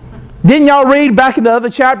 Didn't y'all read back in the other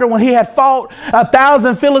chapter when he had fought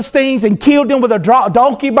 1,000 Philistines and killed them with a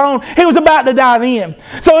donkey bone? He was about to die then.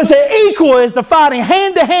 So it's equal as to fighting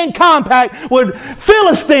hand-to-hand compact with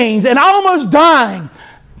Philistines and almost dying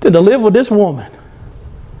to deliver this woman.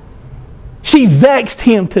 She vexed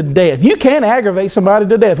him to death. You can't aggravate somebody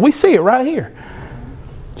to death. We see it right here.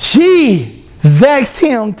 She vexed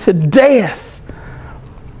him to death.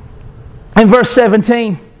 In verse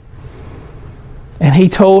 17, and he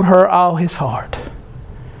told her all his heart,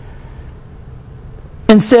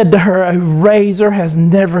 and said to her, a razor has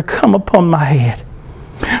never come upon my head.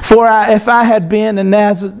 For if I have been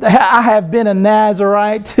a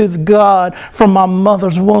Nazarite to God from my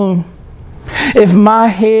mother's womb. If my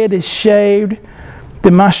head is shaved,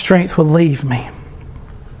 then my strength will leave me,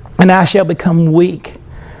 and I shall become weak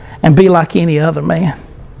and be like any other man.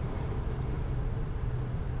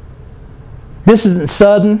 This isn't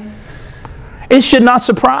sudden. It should not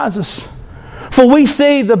surprise us. For we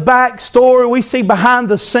see the backstory, we see behind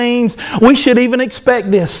the scenes. We should even expect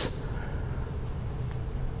this.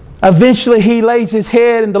 Eventually he lays his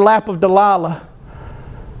head in the lap of Delilah.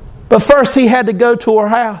 But first he had to go to her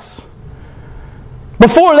house.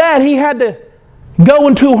 Before that he had to go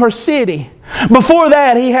into her city. Before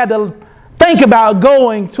that he had to think about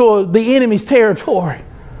going to the enemy's territory.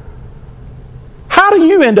 How do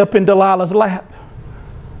you end up in Delilah's lap?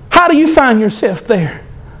 How do you find yourself there?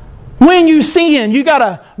 When you sin, you got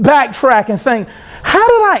to backtrack and think, how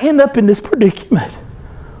did I end up in this predicament?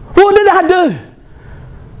 What did I do?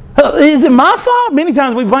 Is it my fault? Many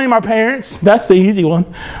times we blame our parents. That's the easy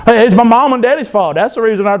one. It's my mom and daddy's fault. That's the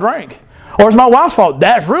reason I drank. Or it's my wife's fault.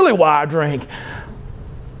 That's really why I drink.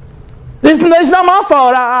 It's not my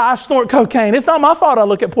fault I snort cocaine. It's not my fault I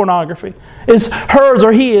look at pornography. It's hers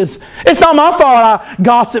or his. It's not my fault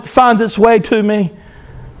gossip finds its way to me.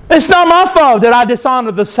 It's not my fault that I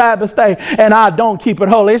dishonor the Sabbath day and I don't keep it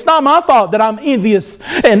holy. It's not my fault that I'm envious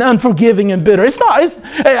and unforgiving and bitter.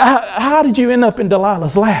 How did you end up in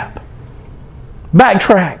Delilah's lap?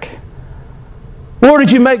 Backtrack. Where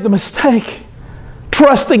did you make the mistake?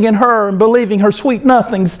 Trusting in her and believing her sweet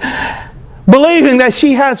nothings. Believing that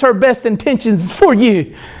she has her best intentions for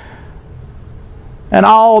you. And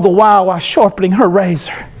all the while sharpening her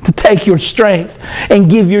razor to take your strength and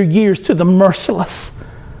give your years to the merciless.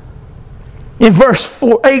 In verse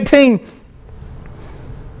 18,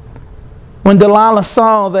 when Delilah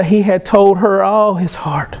saw that he had told her all his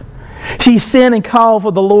heart, she sent and called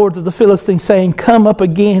for the lords of the Philistines, saying, come up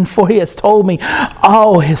again, for he has told me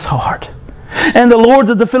all his heart. And the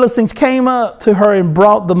lords of the Philistines came up to her and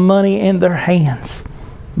brought the money in their hands,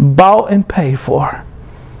 bought and paid for.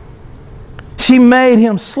 She made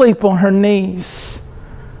him sleep on her knees.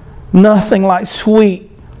 Nothing like sweet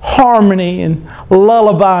harmony and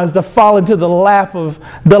lullabies to fall into the lap of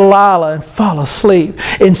Delilah and fall asleep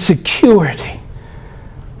in security.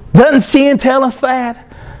 Doesn't sin tell us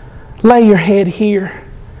that? Lay your head here.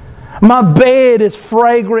 My bed is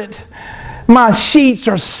fragrant. My sheets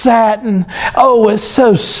are satin. Oh, it's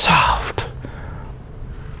so soft.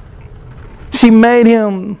 She made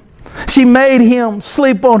him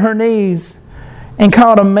sleep on her knees and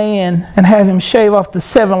called a man and had him shave off the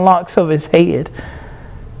 7 locks of his head.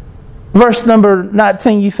 Verse number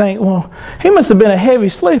 19, you think, well, he must have been a heavy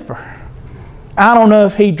sleeper. I don't know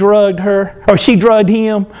if he drugged her or she drugged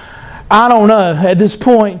him. I don't know. At this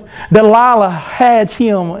point, Delilah had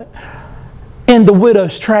him in the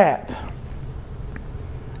widow's trap.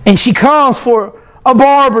 And she calls for a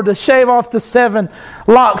barber to shave off the 7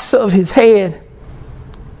 locks of his head.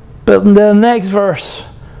 But in the next verse,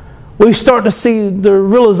 we start to see the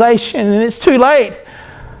realization, and it's too late.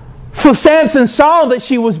 For Samson saw that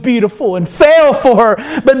she was beautiful and fell for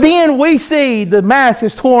her. But then we see the mask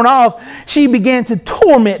is torn off. She began to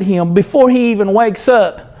torment him before he even wakes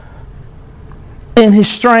up. And his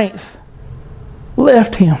strength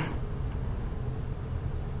left him.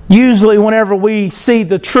 Usually whenever we see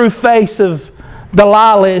the true face of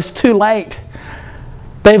Delilah, it's too late.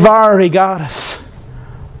 They've already got us.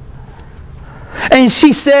 And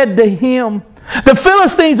she said to him, "The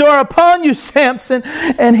Philistines are upon you, Samson."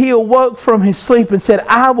 And he awoke from his sleep and said,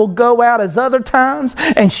 "I will go out as other times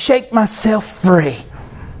and shake myself free."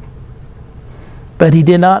 But he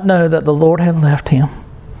did not know that the Lord had left him.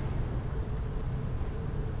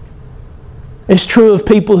 It's true of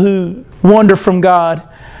people who wander from God.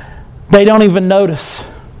 They don't even notice.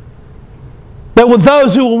 That with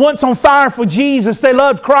those who were once on fire for Jesus, they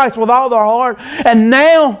loved Christ with all their heart. And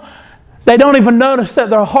now they don't even notice that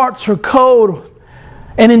their hearts are cold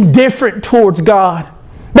and indifferent towards God.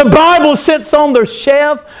 The Bible sits on their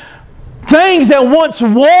shelf. Things that once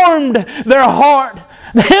warmed their heart,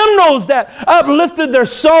 the hymnals that uplifted their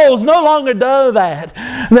souls, no longer do that.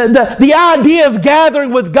 The idea of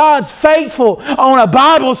gathering with God's faithful on a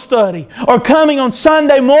Bible study or coming on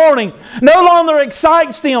Sunday morning no longer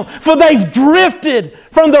excites them, for they've drifted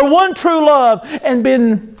from their one true love and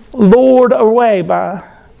been lured away by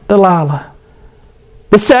Delilah.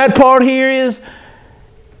 The sad part here is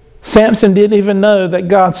Samson didn't even know that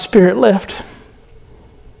God's Spirit left.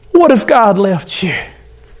 What if God left you?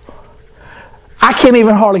 I can't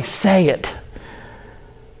even hardly say it.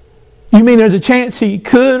 You mean there's a chance He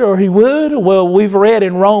could or He would? Well, we've read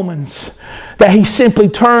in Romans that He simply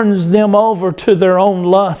turns them over to their own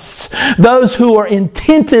lusts. Those who are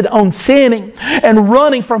intented on sinning and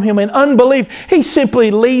running from Him in unbelief, He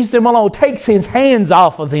simply leaves them alone, takes His hands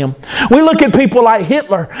off of them. We look at people like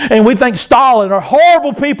Hitler and we think Stalin are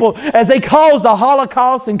horrible people as they caused the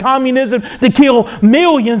Holocaust and communism to kill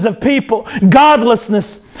millions of people.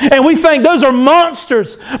 Godlessness. And we think those are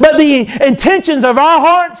monsters. But the intentions of our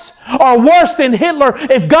hearts are worse than Hitler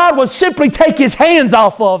if God would simply take His hands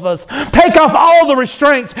off of us. Take off all the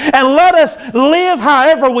restraints and let us live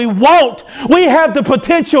however we want. We have the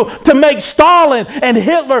potential to make Stalin and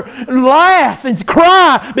Hitler laugh and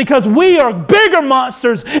cry because we are bigger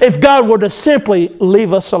monsters if God were to simply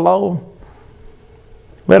leave us alone.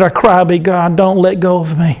 Let our cry be, "God, don't let go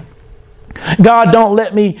of me. God, don't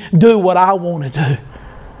let me do what I want to do.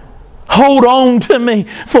 Hold on to me,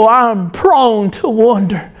 for I'm prone to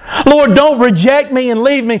wander. Lord, don't reject me and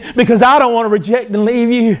leave me because I don't want to reject and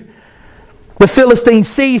leave you." The Philistine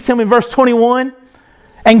seized him in verse 21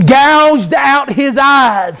 and gouged out his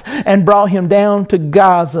eyes and brought him down to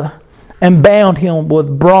Gaza and bound him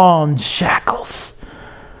with bronze shackles.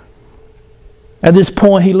 At this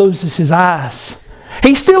point, he loses his eyes.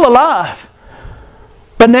 He's still alive,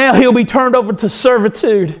 but now he'll be turned over to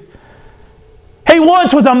servitude. He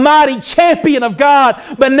once was a mighty champion of God,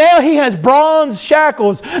 but now he has bronze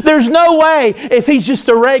shackles. There's no way, if he's just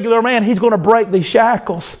a regular man, he's going to break these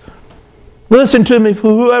shackles. Listen to me,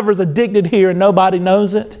 whoever's addicted here and nobody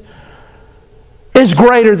knows it, it's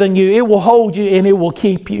greater than you. It will hold you and it will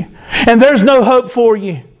keep you. And there's no hope for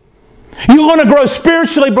you. You're going to grow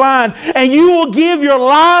spiritually blind and you will give your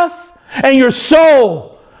life and your soul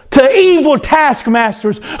to evil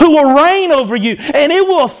taskmasters who will reign over you, and it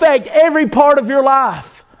will affect every part of your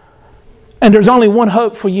life. And there's only one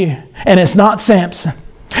hope for you, and it's not Samson.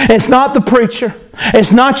 It's not the preacher.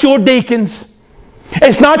 It's not your deacons.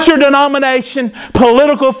 It's not your denomination,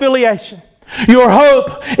 political affiliation. Your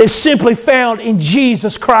hope is simply found in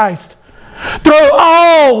Jesus Christ. Throw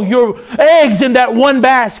all your eggs in that one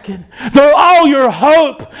basket. Throw all your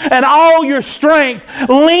hope and all your strength.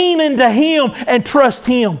 Lean into Him and trust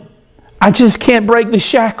Him. I just can't break the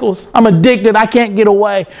shackles. I'm addicted. I can't get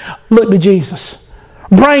away. Look to Jesus.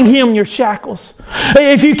 Bring Him your shackles.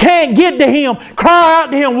 If you can't get to Him, cry out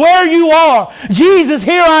to Him where you are. Jesus,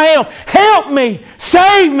 here I am. Help me.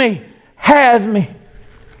 Save me. Have me.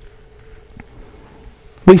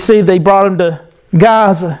 We see they brought Him to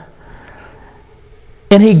Gaza.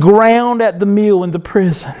 And he ground at the mill in the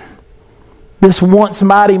prison. This once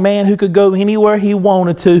mighty man who could go anywhere he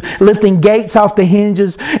wanted to, lifting gates off the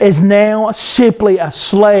hinges, is now simply a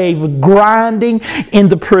slave grinding in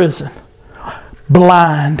the prison.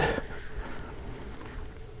 Blind.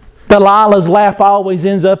 Delilah's lap always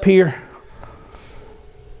ends up here.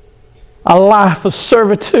 A life of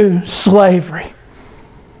servitude, slavery.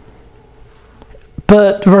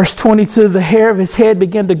 But verse 22, the hair of his head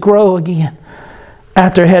began to grow again.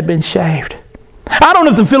 after it had been shaved. I don't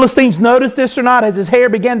know if the Philistines noticed this or not as his hair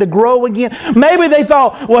began to grow again. Maybe they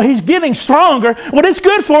thought, well, he's getting stronger. Well, it's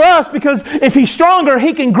good for us because if he's stronger,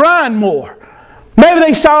 he can grind more. Maybe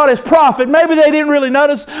they saw it as profit. Maybe they didn't really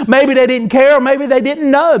notice. Maybe they didn't care. Or maybe they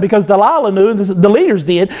didn't know because Delilah knew and the leaders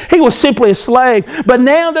did. He was simply a slave. But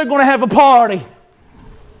now they're going to have a party.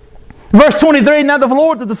 Verse 23, now the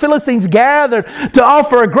lords of the Philistines gathered to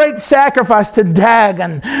offer a great sacrifice to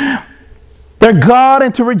Dagon, their God,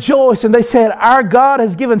 and to rejoice. And they said, our God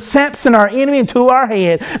has given Samson, our enemy, into our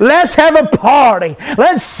hand. Let's have a party.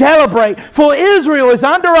 Let's celebrate. For Israel is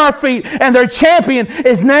under our feet, and their champion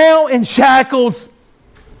is now in shackles.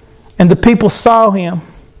 And the people saw him,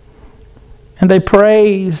 and they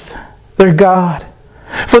praised their God.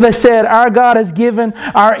 For they said, our God has given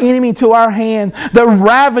our enemy to our hand, the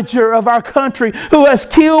ravager of our country, who has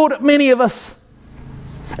killed many of us.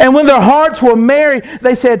 And when their hearts were merry,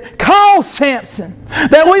 they said, call Samson,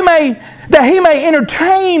 that he may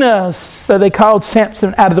entertain us. So they called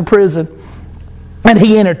Samson out of the prison, and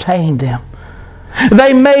he entertained them.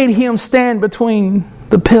 They made him stand between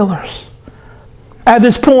the pillars. At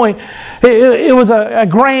this point, it was a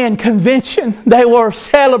grand convention. They were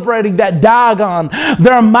celebrating that Dagon,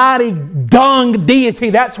 their mighty dung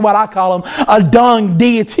deity. That's what I call him, a dung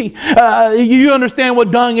deity. You understand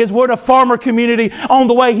what dung is. We're in a farmer community. On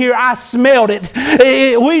the way here, I smelled it.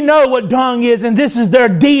 We know what dung is, and this is their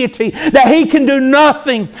deity, that he can do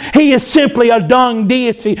nothing. He is simply a dung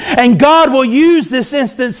deity. And God will use this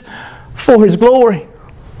instance for His glory.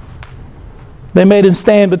 They made him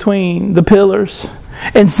stand between the pillars.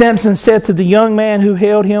 And Samson said to the young man who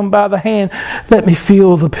held him by the hand, let me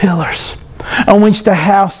feel the pillars on which the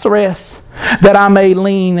house rests, that I may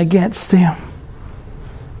lean against them.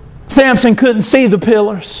 Samson couldn't see the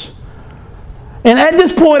pillars. And at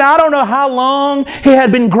this point, I don't know how long he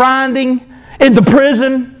had been grinding in the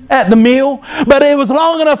prison at the mill, but it was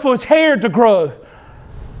long enough for his hair to grow.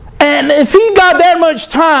 And if you got that much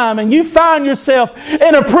time and you find yourself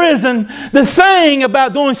in a prison, the thing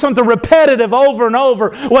about doing something repetitive over and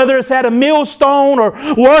over, whether it's at a millstone or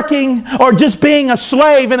working or just being a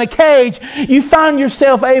slave in a cage, you find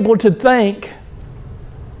yourself able to think.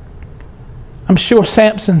 I'm sure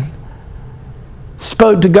Samson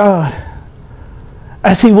spoke to God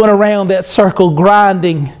as he went around that circle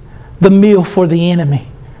grinding the meal for the enemy.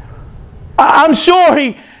 I'm sure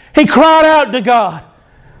he cried out to God.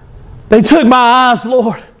 They took my eyes,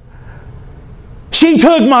 Lord. She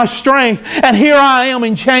took my strength, and here I am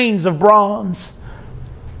in chains of bronze.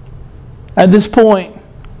 At this point,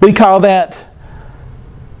 we call that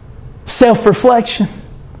self-reflection.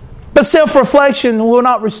 But self-reflection will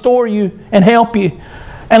not restore you and help you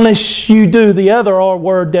unless you do the other R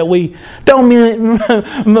word that we don't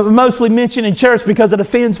mostly mention in church because it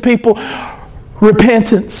offends people.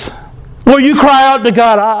 Repentance. Where you cry out to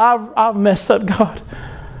God, I've messed up, God.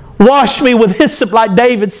 Wash me with hyssop, like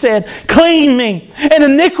David said. Clean me. In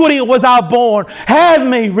iniquity was I born. Have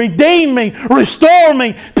me, redeem me, restore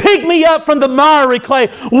me. Pick me up from the miry clay.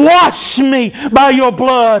 Wash me by your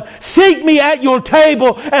blood. Seek me at your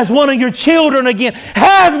table as one of your children again.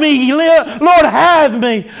 Have me, Lord, have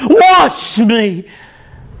me. Wash me.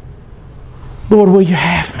 Lord, will you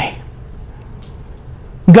have me?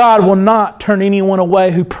 God will not turn anyone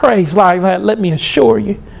away who prays like that, let me assure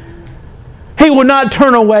you. He will not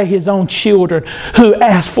turn away His own children who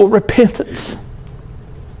ask for repentance.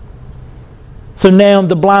 So now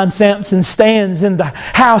the blind Samson stands in the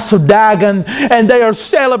house of Dagon and they are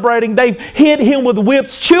celebrating. They've hit him with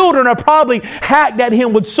whips. Children are probably hacked at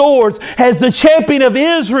him with swords as the champion of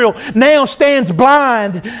Israel now stands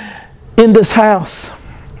blind in this house.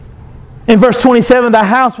 In verse 27, the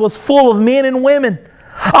house was full of men and women.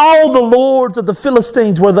 All the lords of the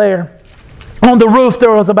Philistines were there. On the roof,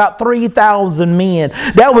 there was about 3,000 men.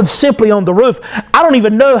 That was simply on the roof. I don't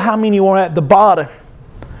even know how many were at the bottom.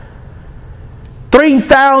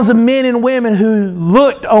 3,000 men and women who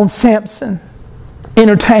looked on Samson,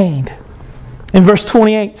 entertained. In verse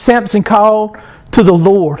 28, Samson called to the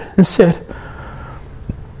Lord and said,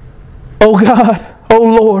 "Oh God, oh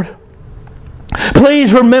Lord,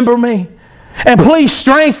 please remember me and please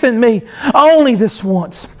strengthen me only this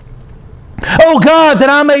once. Oh God, that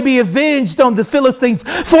I may be avenged on the Philistines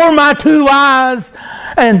for my 2 eyes."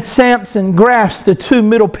 And Samson grasped the 2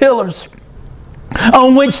 middle pillars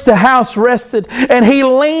on which the house rested, and he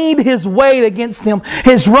leaned his weight against them,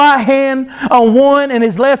 his right hand on one and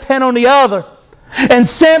his left hand on the other. And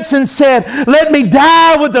Samson said, "Let me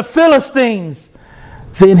die with the Philistines."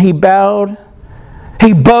 Then he bowed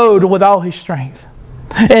with all his strength.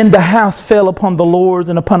 And the house fell upon the lords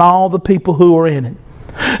and upon all the people who were in it.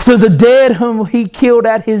 So the dead whom he killed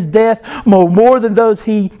at his death more than those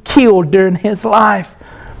he killed during his life.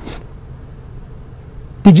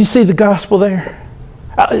 Did you see the gospel there?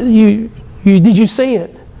 Did you see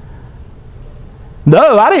it?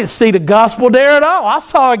 No, I didn't see the gospel there at all. I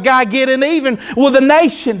saw a guy getting even with a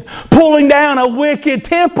nation, pulling down a wicked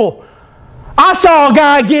temple. I saw a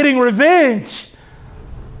guy getting revenge.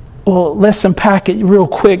 Well, let's unpack it real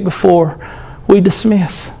quick before we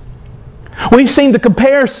dismiss. We've seen the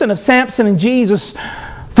comparison of Samson and Jesus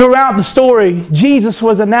throughout the story. Jesus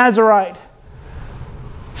was a Nazirite.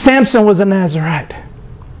 Samson was a Nazirite.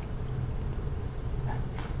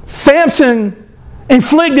 Samson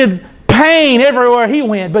inflicted pain everywhere he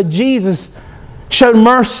went, but Jesus showed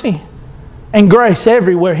mercy and grace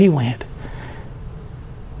everywhere he went.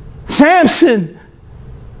 Samson,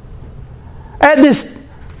 at this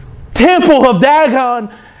temple of Dagon,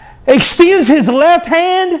 extends his left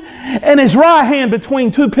hand and his right hand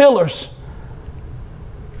between two pillars.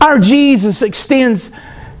 Our Jesus extends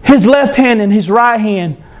his left hand and his right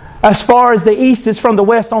hand as far as the east is from the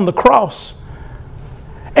west on the cross.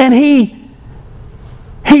 And he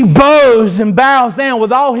bows and bows down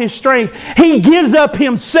with all his strength. He gives up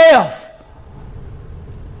himself.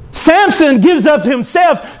 Samson gives up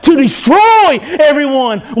himself to destroy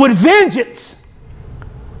everyone with vengeance.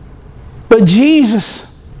 But Jesus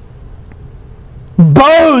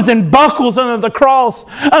bows and buckles under the cross,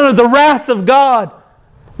 under the wrath of God,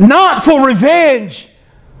 not for revenge,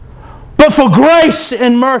 but for grace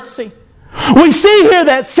and mercy. We see here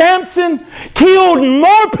that Samson killed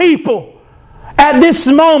more people at this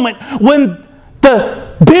moment when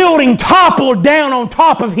the building toppled down on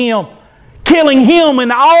top of him, killing him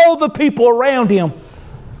and all the people around him.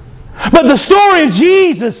 But the story of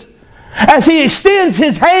Jesus, as He extends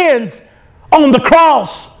His hands on the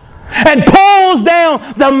cross and pulls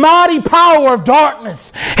down the mighty power of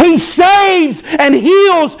darkness, He saves and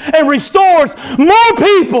heals and restores more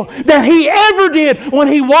people than He ever did when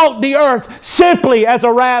He walked the earth simply as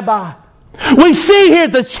a rabbi. We see here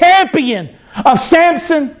the champion of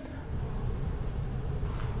Samson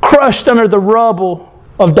crushed under the rubble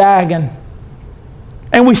of Dagon.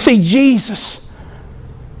 And we see Jesus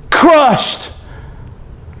crushed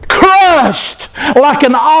like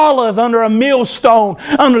an olive under a millstone,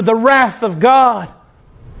 under the wrath of God.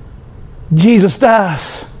 Jesus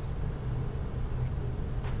dies.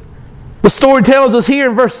 The story tells us here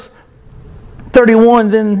in verse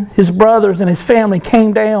 31, then his brothers and his family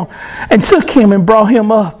came down and took him and brought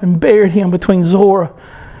him up and buried him between Zorah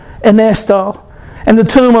and Eshtaol and the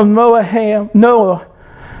tomb of Noah,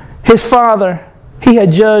 his father. He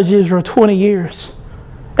had judged Israel 20 years.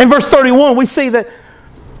 In verse 31, we see that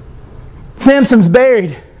Samson's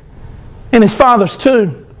buried in his father's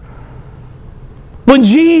tomb. When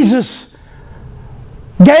Jesus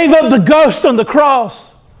gave up the ghost on the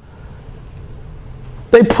cross,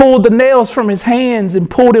 they pulled the nails from his hands and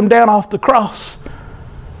pulled him down off the cross.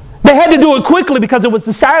 They had to do it quickly because it was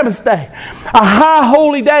the Sabbath day, a high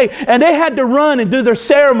holy day, and they had to run and do their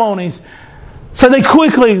ceremonies. So they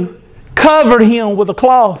quickly covered him with a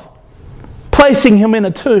cloth, placing him in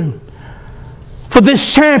a tomb. For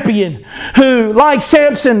this champion who, like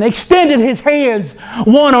Samson, extended his hands,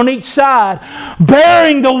 one on each side,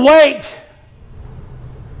 bearing the weight.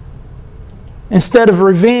 Instead of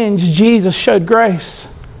revenge, Jesus showed grace.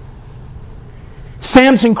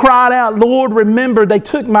 Samson cried out, "Lord, remember they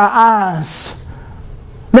took my eyes.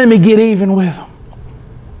 Let me get even with them."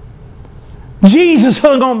 Jesus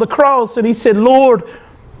hung on the cross and He said, "Lord,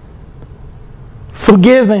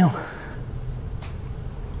 forgive them.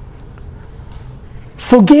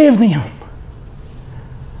 Forgive them.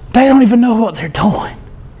 They don't even know what they're doing."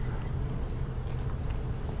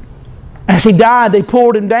 As He died, they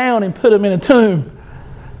pulled Him down and put Him in a tomb.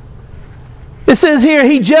 It says here,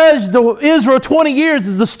 He judged Israel 20 years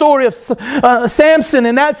is the story of Samson,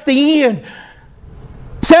 and that's the end.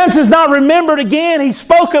 Samson's not remembered again. He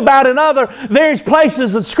spoke about in other various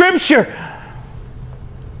places of Scripture.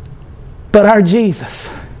 But our Jesus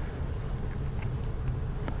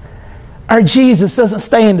doesn't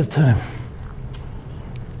stay in the tomb.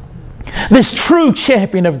 This true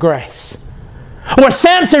champion of grace, where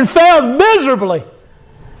Samson failed miserably,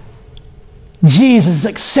 Jesus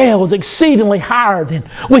excels exceedingly higher than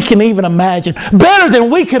we can even imagine, better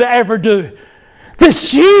than we could ever do.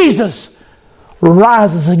 This Jesus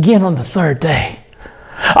rises again on the third day.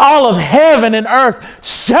 All of heaven and earth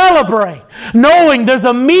celebrate, knowing there's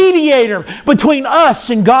a mediator between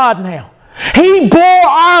us and God now. He bore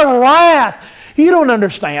our wrath. You don't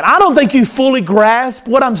understand. I don't think you fully grasp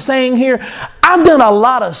what I'm saying here. I've done a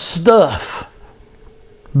lot of stuff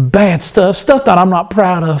bad stuff, stuff that I'm not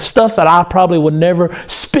proud of, stuff that I probably would never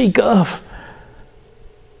speak of.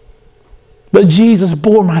 But Jesus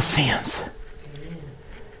bore my sins.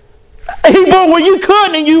 He bore where you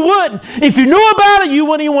couldn't and you wouldn't. If you knew about it, you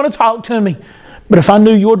wouldn't even want to talk to me. But if I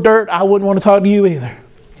knew your dirt, I wouldn't want to talk to you either.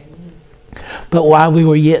 But while we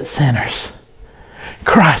were yet sinners,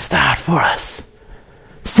 Christ died for us.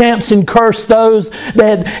 Samson cursed those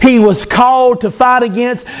that he was called to fight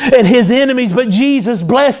against and his enemies, but Jesus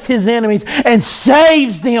blessed his enemies and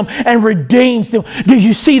saves them and redeems them. Do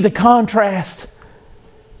you see the contrast?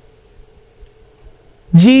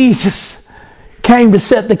 Jesus came to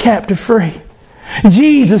set the captive free.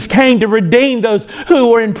 Jesus came to redeem those who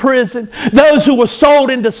were in prison, those who were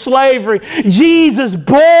sold into slavery. Jesus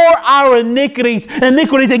bore our iniquities,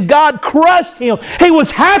 and God crushed Him. He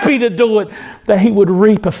was happy to do it, that He would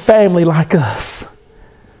reap a family like us.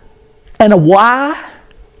 And why?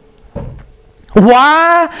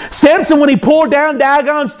 Why? Samson, when he pulled down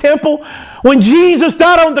Dagon's temple, when Jesus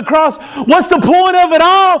died on the cross, what's the point of it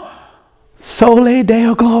all? Soli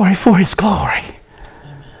Deo glory, for His glory.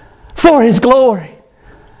 For His glory.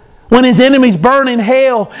 When His enemies burn in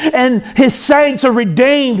hell and His saints are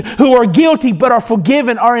redeemed who are guilty but are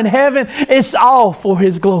forgiven, are in heaven, it's all for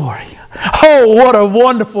His glory. Oh, what a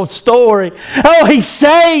wonderful story. Oh, He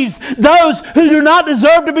saves those who do not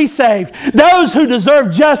deserve to be saved. Those who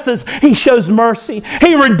deserve justice, He shows mercy.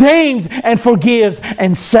 He redeems and forgives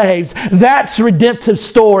and saves. That's redemptive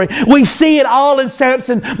story. We see it all in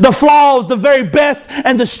Samson. The flaws, the very best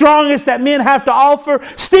and the strongest that men have to offer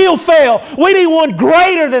still fail. We need one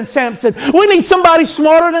greater than Samson. We need somebody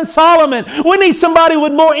smarter than Solomon. We need somebody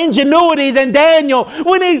with more ingenuity than Daniel.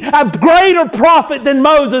 We need a greater prophet than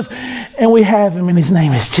Moses. And we have Him, and His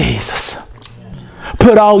name is Jesus.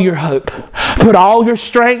 Put all your hope, put all your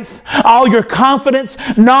strength, all your confidence,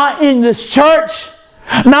 not in this church,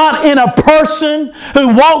 not in a person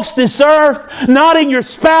who walks this earth, not in your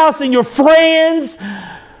spouse and your friends.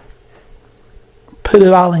 Put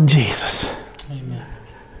it all in Jesus. Amen.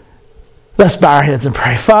 Let's bow our heads and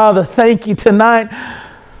pray. Father, thank You tonight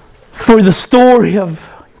for the story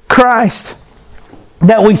of Christ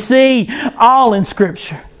that we see all in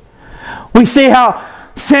Scripture. We see how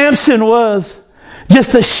Samson was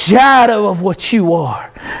just a shadow of what You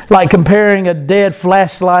are. Like comparing a dead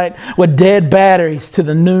flashlight with dead batteries to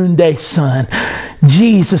the noonday sun.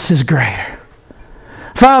 Jesus is greater.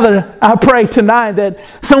 Father, I pray tonight that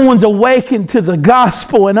someone's awakened to the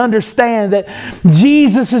gospel and understand that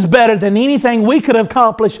Jesus is better than anything we could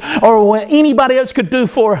accomplish or what anybody else could do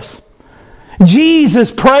for us.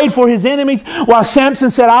 Jesus prayed for His enemies while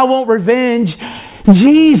Samson said, I want revenge.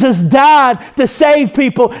 Jesus died to save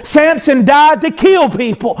people. Samson died to kill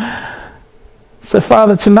people. So,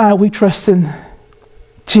 Father, tonight we trust in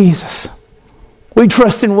Jesus. We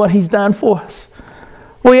trust in what He's done for us.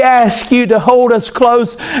 We ask You to hold us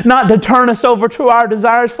close, not to turn us over to our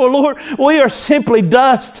desires. For, Lord, we are simply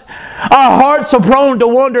dust. Our hearts are prone to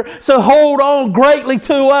wander. So hold on greatly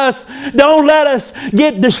to us. Don't let us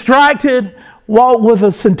get distracted. Walk with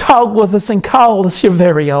us and talk with us and call us Your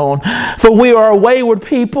very own. For we are a wayward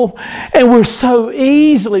people and we're so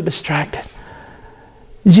easily distracted.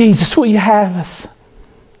 Jesus, will You have us?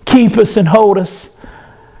 Keep us and hold us,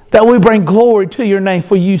 that we bring glory to Your name,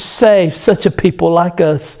 for You save such a people like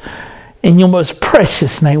us. In Your most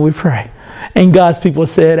precious name we pray. And God's people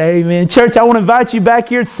said, amen. Church, I want to invite you back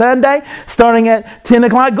here Sunday, starting at 10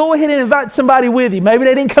 o'clock. Go ahead and invite somebody with you. Maybe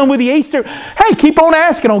they didn't come with you Easter. Hey, keep on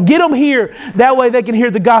asking them. Get them here. That way they can hear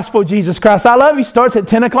the gospel of Jesus Christ. I love you. Starts at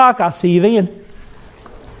 10 o'clock. I'll see you then.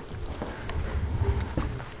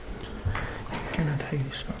 Can I tell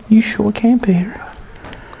you something? You sure can, Peter.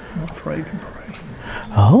 I'm afraid to pray.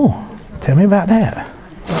 Oh, tell me about that.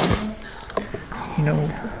 You know,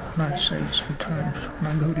 when I say sometimes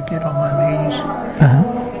when I go to get on my knees,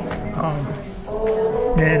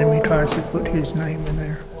 the enemy tries to put his name in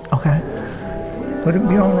there. Okay. Would it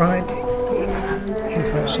be all right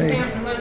if I say,